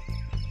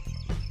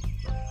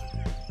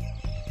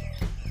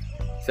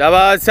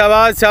 शाबाश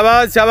शाबाश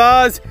शाबाश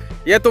शाबाश।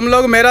 ये तुम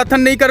लोग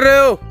मैराथन नहीं कर रहे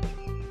हो।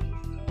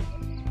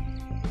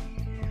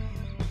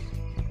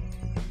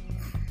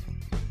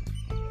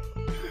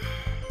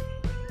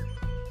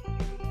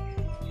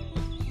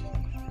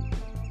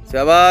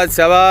 शाबाश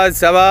शाबाश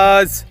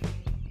शाबाश।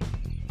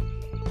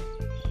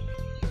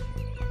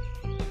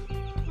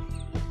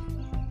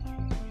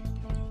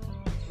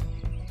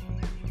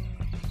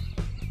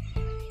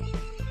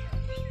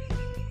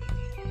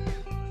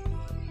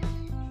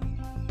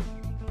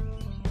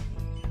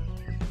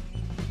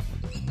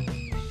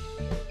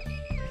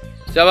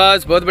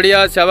 शाबाश, बहुत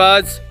बढ़िया,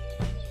 शाबाश।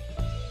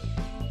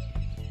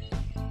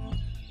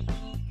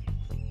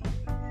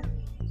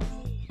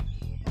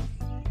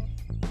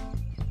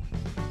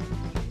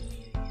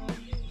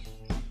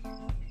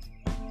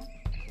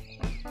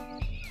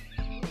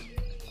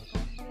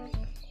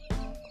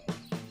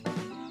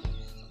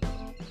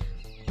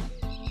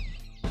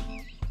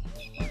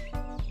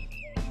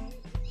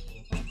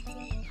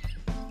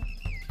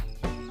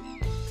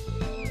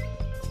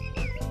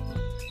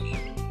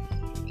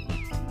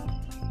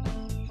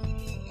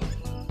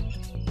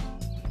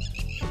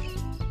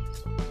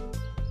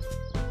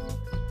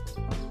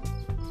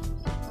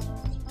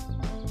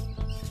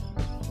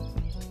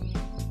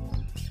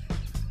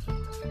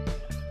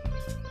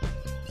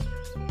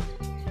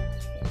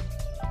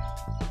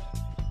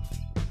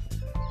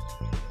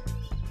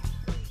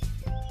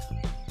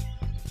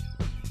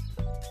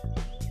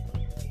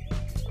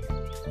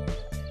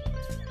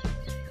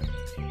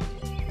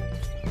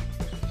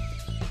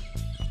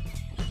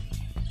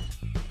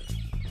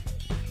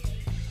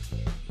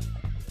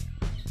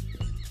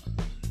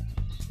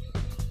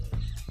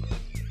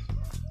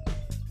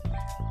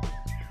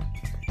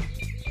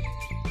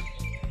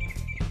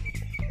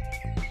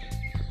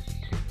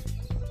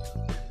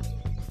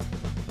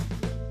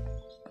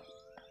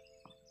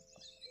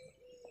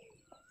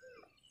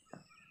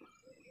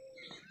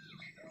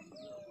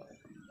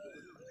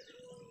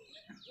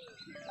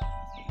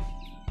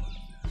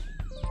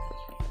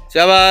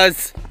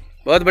 शाबाश,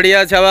 बहुत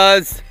बढ़िया,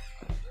 शाबाश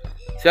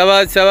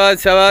शाबाश शाबाश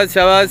शाबाश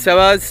शाबाश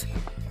शाबाश।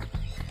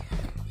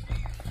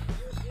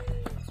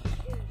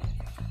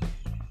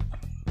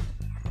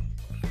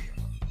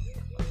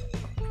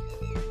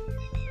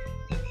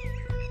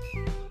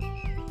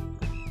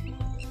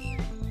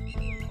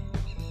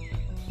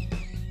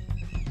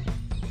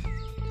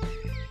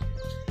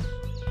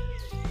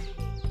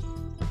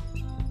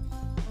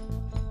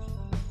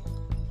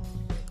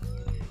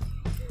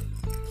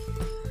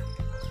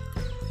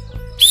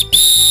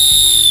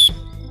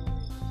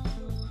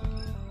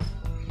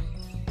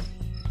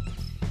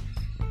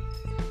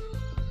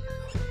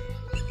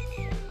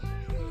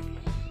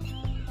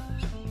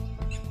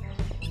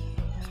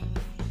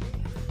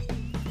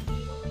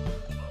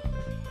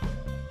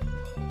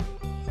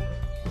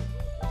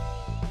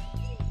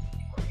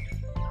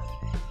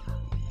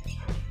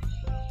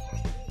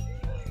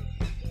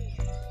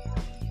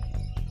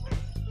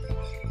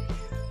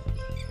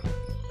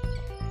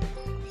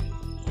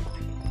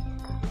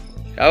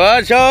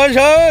 शाबाश शाबाश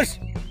शाबाश।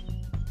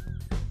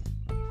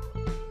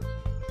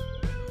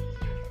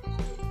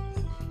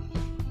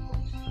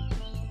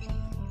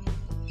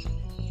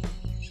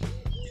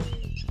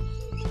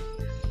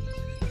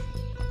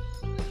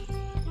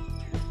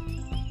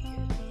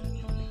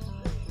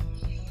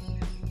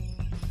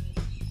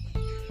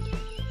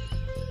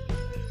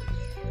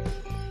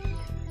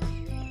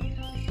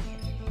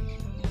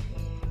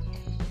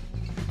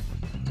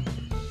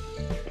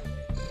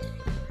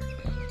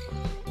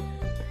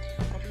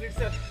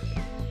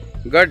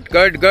 Good,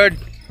 good, good.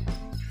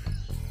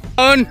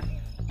 Down,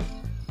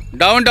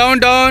 down, down,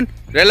 down.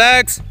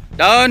 Relax.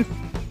 Down.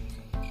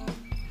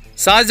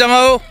 सांस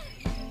जमाओ,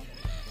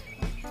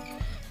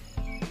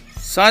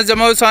 सांस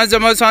जमाओ, सांस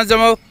जमाओ, सांस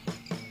जमाओ।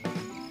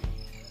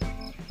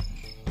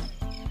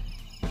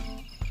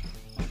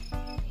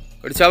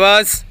 गुड,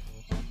 शाबाश।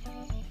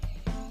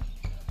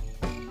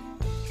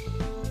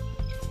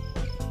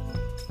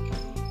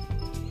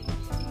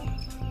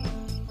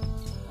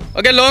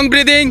 ओके, लॉन्ग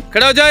ब्रीदिंग,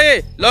 खड़ा हो जाए,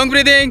 लॉन्ग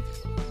ब्रीदिंग।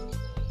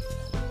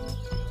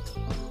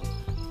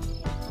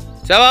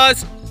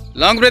 शाबाश,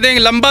 लॉन्ग ब्रीदिंग,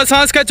 लंबा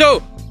सांस खींचो,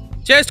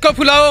 चेस्ट को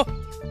फुलाओ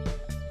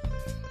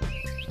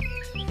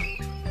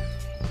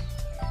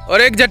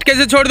और एक झटके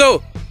से छोड़ दो।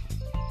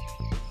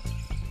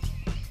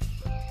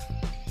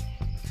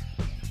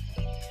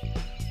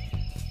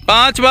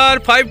 पांच बार,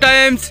 5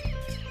 टाइम्स।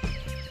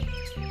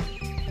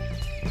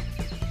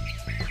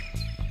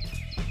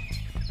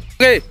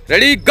 ओके,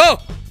 रेडी, गो।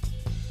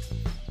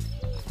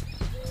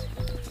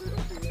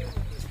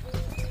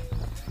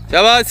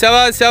 शाबाश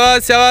शाबाश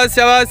शाबाश शाबाश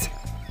शाबाश।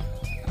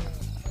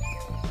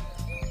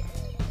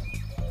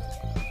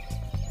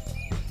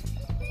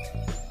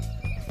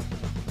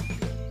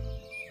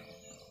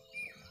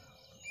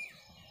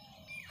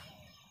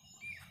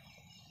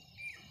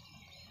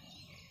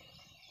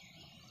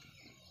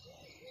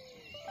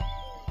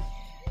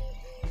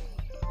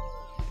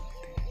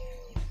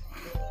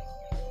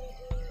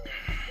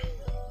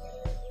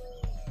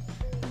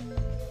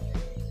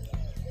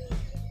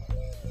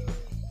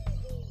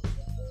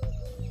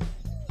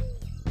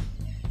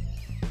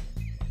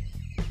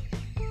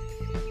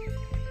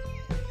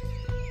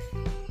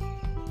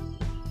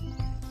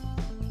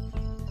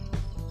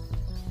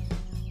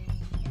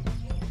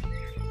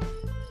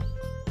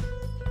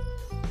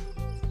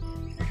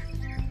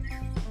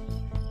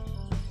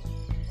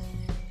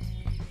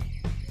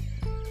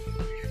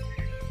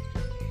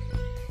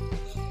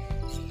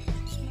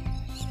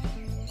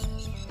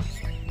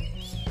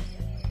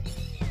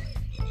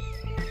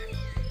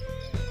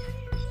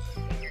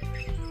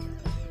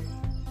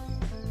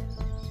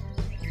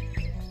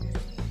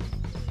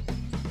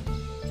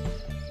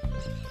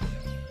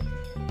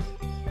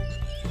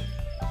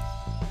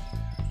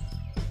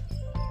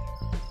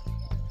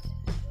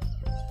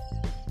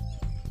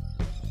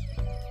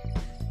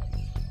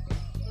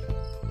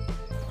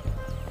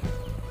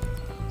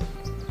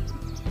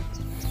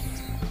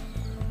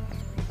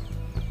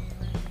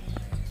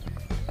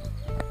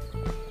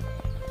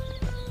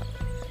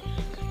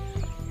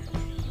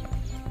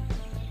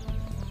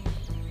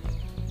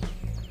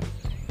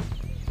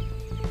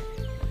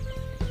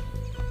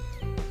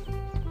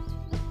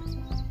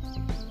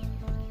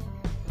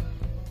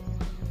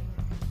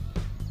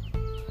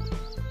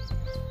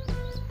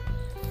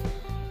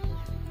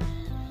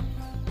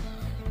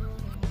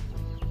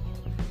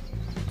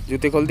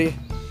 जूते खोल दिए,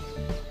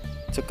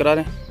 चक्कर आ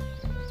रहे हैं,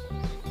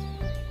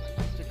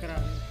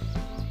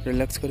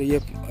 रिलैक्स करो। ये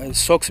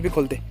सॉक्स भी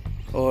खोल दे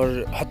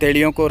और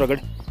हथेलियों को रगड़,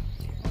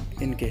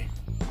 इनके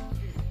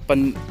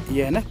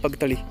ये है ना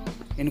पगतली,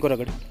 इनको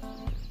रगड़,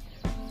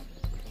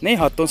 नहीं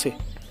हाथों से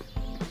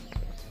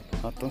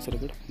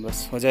रगड़,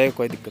 बस हो जाएगा,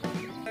 कोई दिक्कत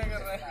नहीं।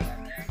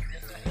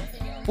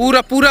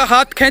 पूरा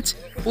हाथ खींच,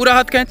 पूरा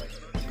हाथ खींच।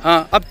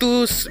 हाँ अब तू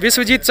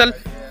विश्वजीत चल।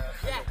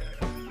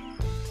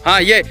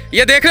 हाँ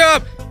ये देख रहे हो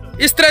आप,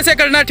 इस तरह से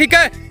करना, ठीक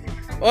है,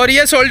 और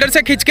ये शोल्डर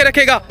से खींच के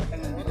रखेगा।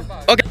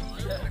 ओके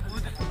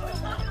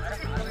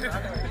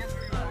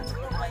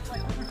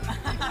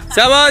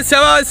शाबाश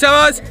शाबाश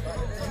शाबाश,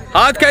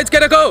 हाथ खींच के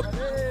रखो,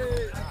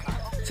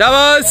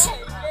 शाबाश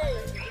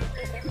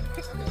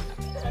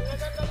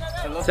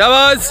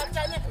शाबाश।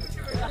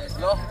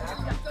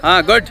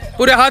 हाँ गुड,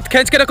 पूरे हाथ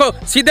खींच के रखो,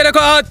 सीधे रखो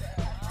हाथ,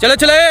 चलो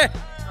चलो,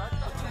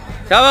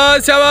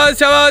 शाबाश शाबाश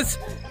शाबाश।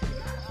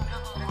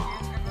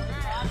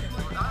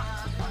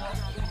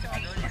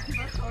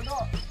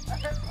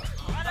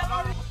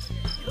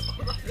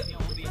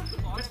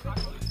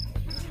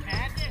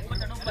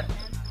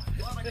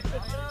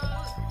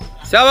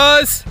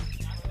 शाबाश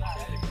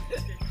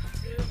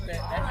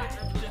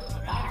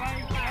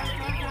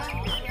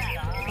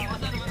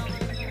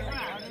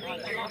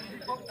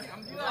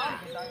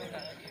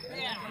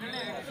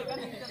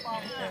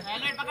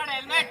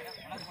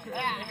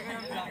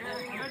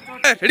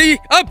रेडी,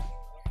 अब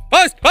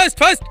फर्स्ट फर्स्ट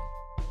फर्स्ट,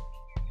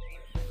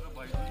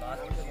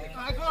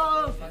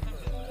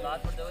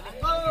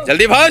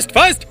 जल्दी फर्स्ट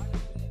फर्स्ट,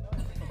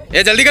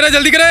 ये जल्दी करे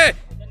जल्दी करे,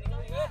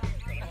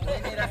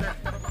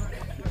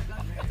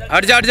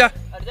 हट जा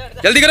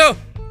जल्दी करो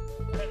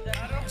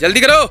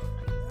जल्दी करो,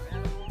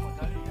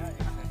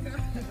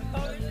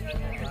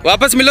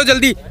 वापस मिलो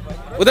जल्दी,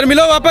 उधर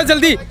मिलो वापस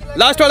जल्दी,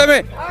 लास्ट वाले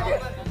में।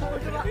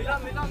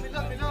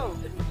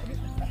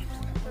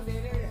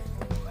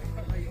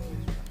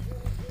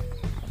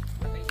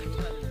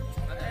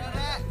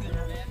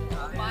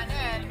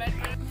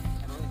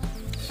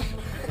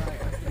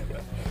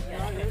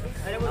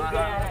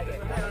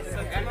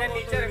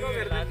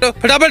 तो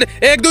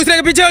फटाफट एक दूसरे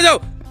के पीछे हो जाओ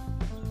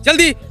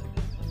जल्दी।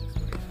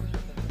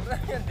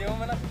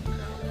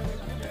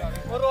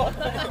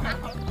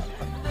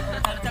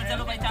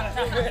 चलो भाई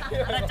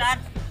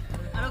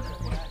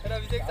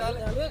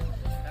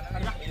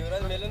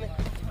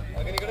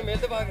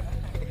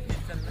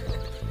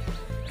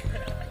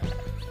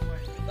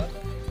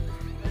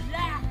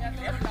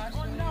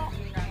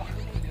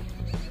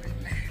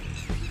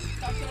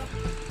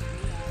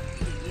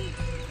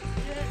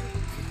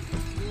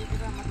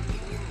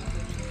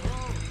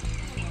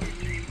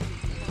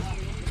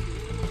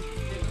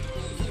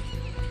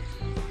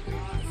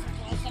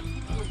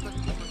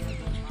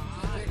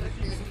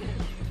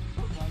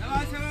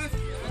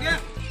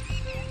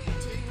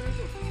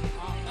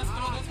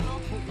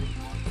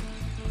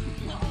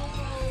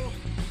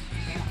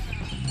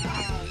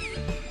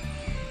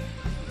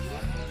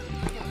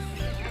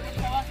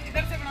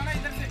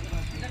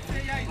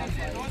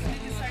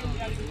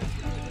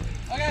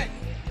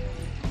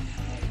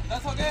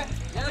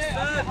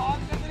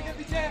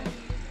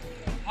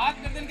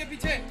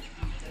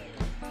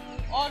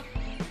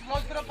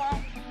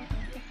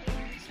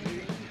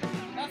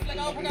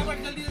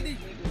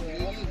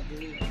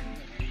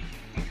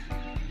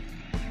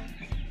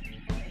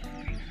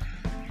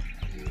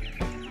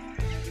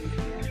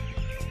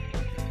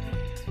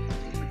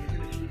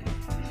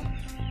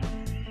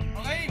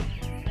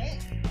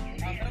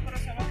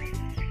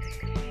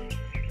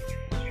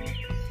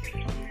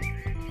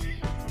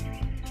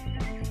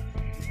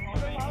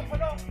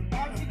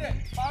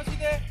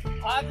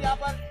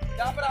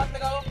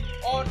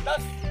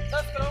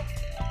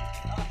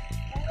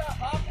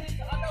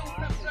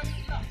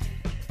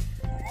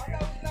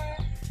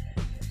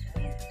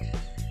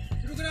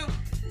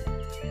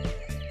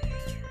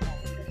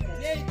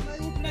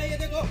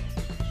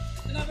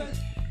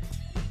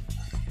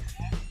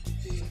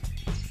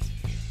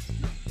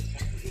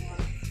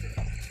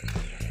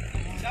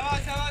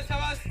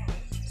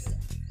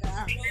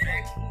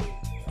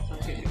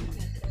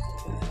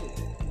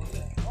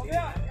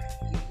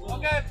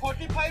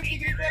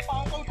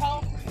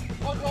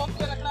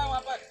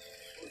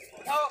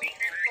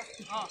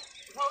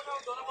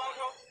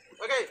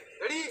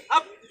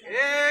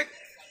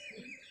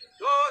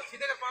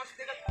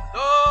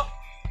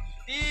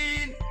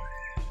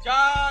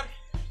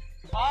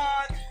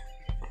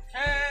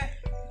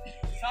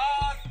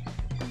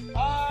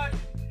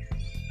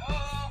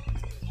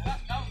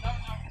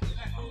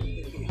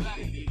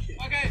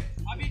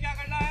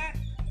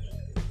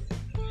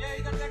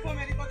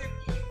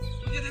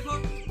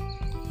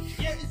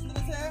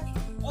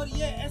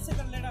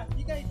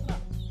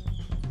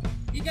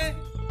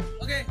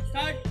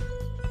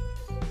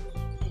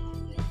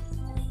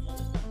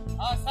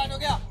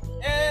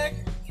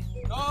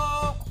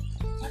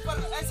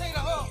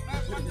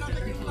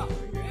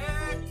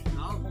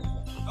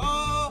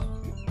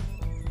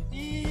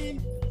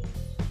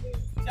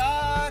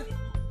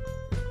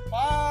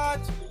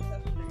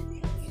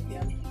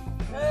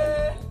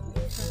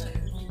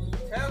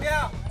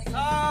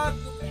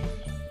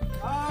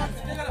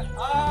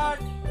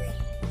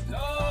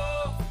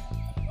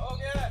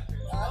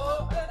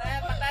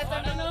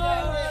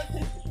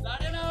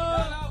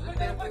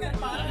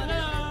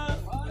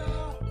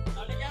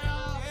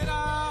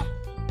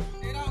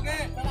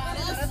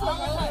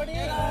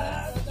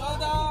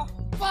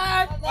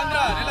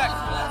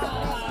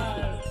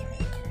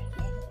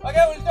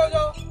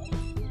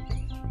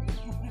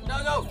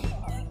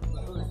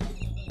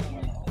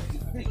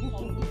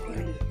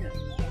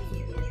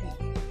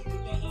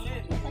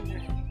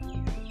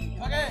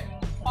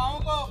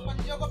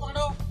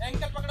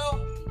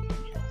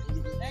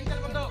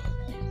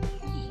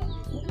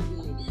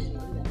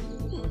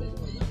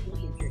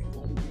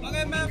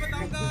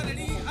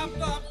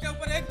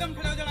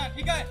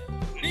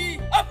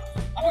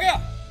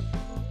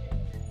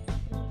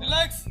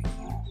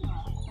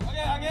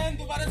अगेन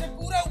दोबारा से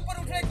पूरा ऊपर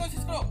उठने की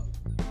कोशिश करो।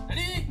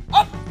 रेडी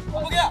अप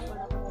हो गया,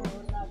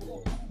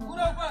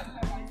 पूरा ऊपर,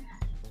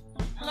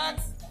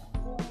 relax.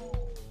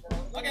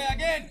 Okay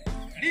again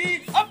ready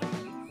up,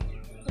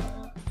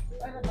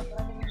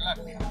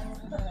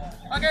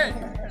 okay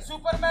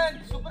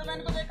Superman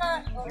को देखा है?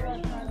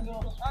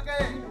 ओके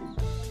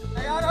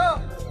तैयार हो?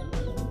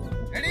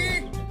 रेडी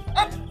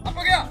अप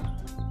हो गया,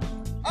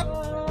 अप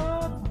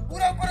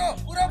पूरा ऊपर हो,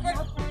 पूरा ऊपर,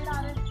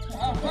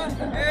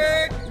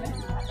 एक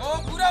दो,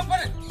 पूरा ऊपर,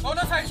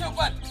 दोनों साइड से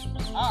ऊपर।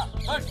 हाँ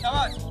गुड,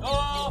 शाबाश। 2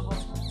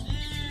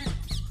 3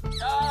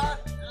 4,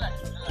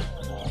 रिलैक्स।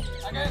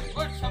 अगेन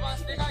गुड, शाबाश।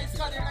 देखा,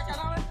 इसका देखना, क्या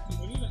नाम है?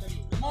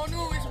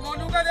 मोनू। इस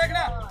मोनू का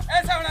देखना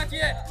ऐसा होना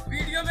चाहिए,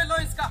 वीडियो में लो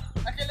इसका,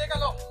 अकेले का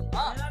लो।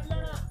 हाँ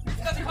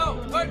इसका दिखाओ,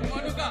 गुड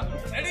मोनू का।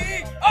 रेडी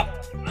अप,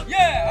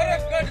 ये अरे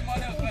गुड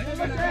मोनू, गुड,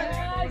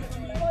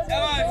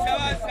 शाबाश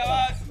शाबाश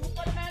शाबाश।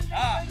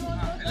 हाँ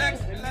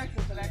रिलैक्स रिलैक्स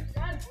रिलैक्स।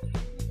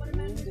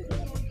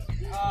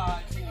 हाँ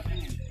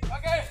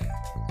ओके,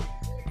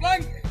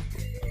 प्लंक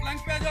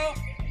पे आ जाओ।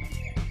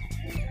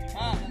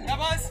 हाँ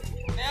शाबाश,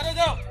 तैयार हो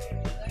जाओ।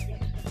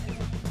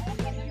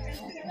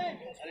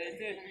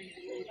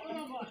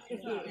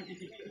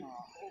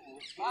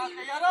 हाँ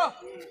तैयार हो?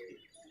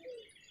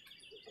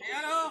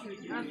 तैयार हो?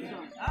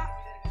 हाँ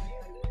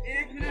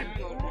 1 मिनट,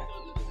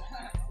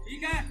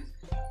 ठीक है,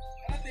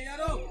 तैयार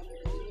हो?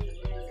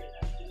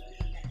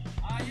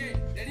 हाँ ये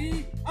रेडी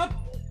अप,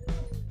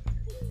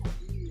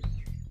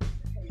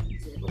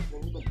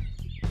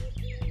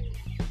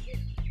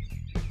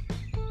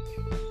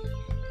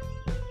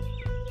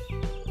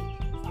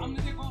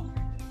 सामने देखो।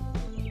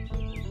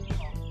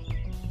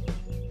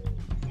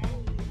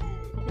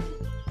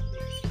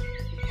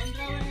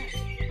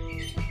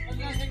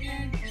 15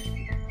 सेकेंड,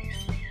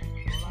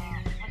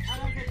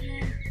 18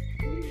 सेकेंड,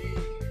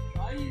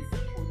 22,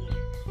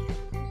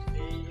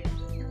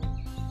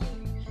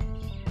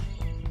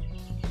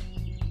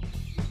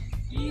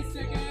 30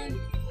 सेकेंड,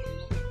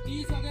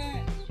 30 हो गए।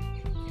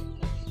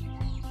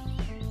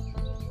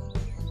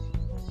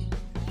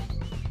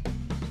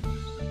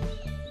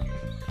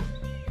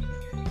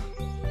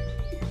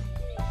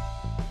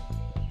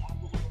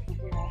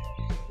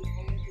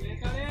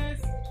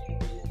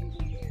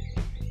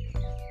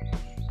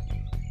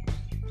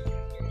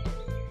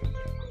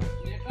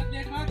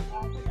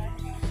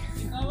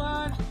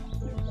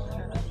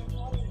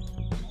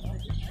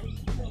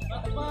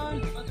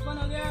 पचपन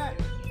हो गया,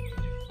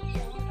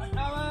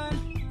 58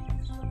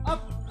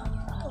 up,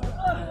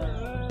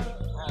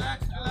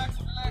 relax relax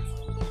relax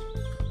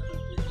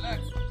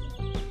relax.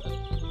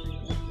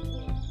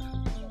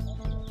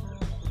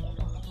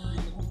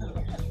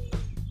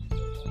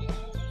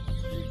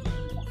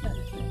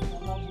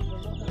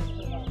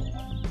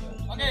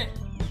 Okay,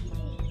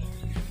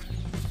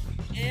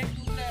 एक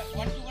दूसरे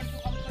 1 2 1 2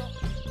 कम करो।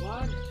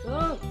 1 2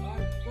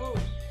 1 2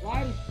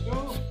 1 2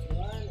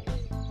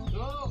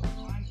 2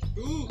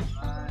 2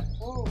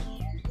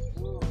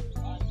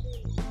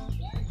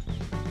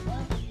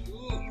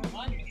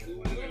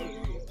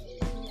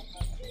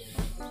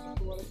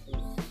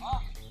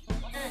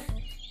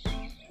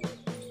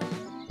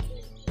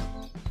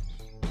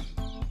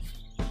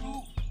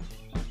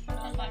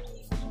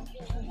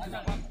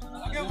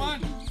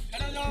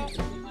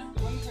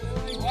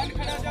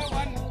 खड़ा जाओ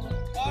 1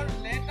 और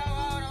लेटा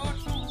हुआ और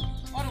 2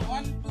 और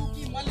 1 2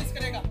 की मालिश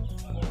करेगा।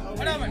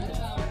 खड़ा बैठ,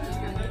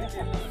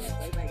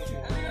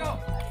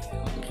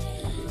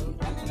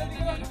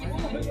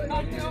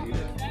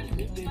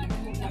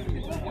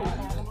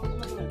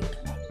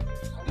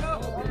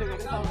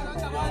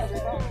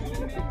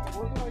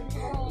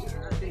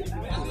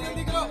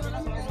 जल्दी करो,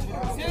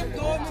 सिर्फ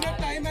 2 मिनट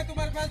टाइम है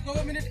तुम्हारे पास,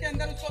 2 मिनट के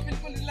अंदर उसको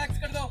बिल्कुल रिलैक्स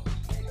कर दो।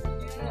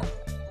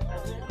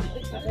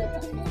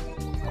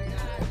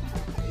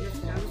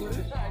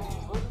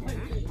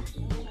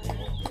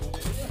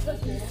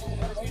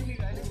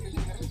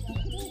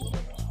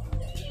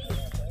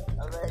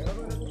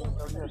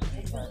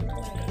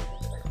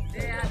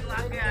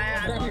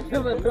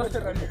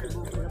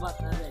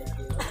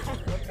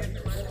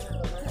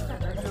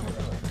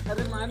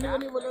 अरे मारने को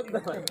नहीं बोला, कर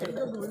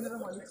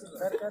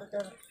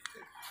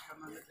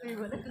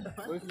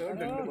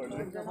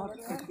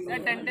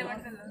डंडे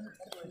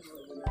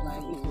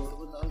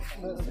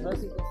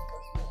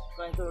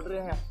तोड़ रहे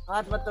हैं,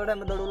 हाथ मत तोड़े,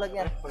 मैं दौड़ू लग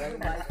यार।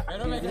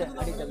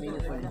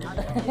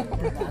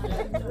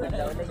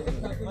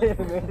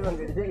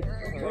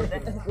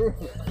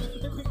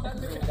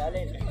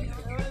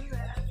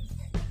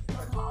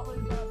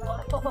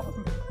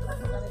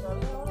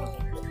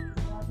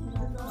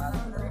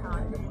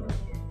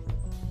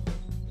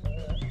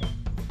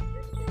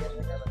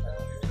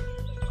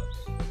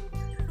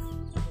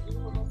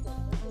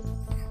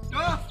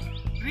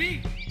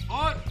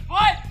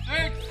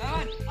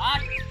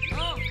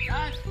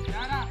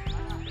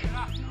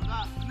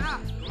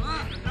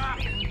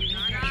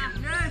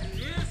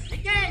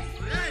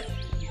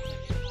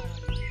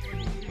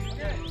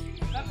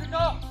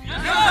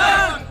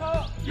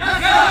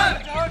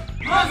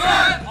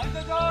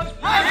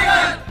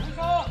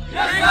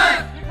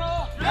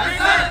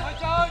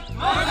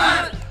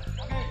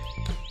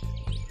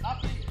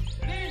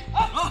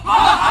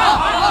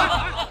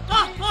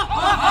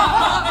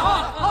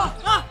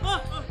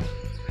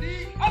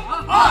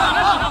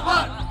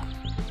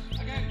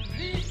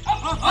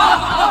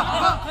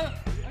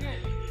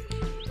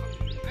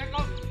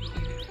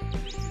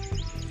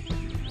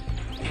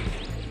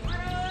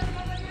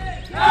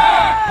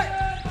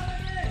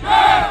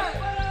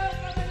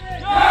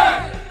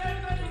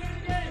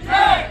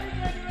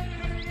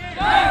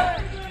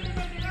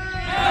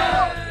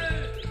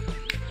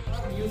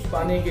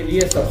 पाने के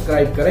लिए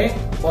सब्सक्राइब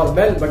करें और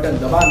बेल बटन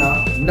दबाना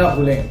न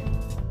भूलें।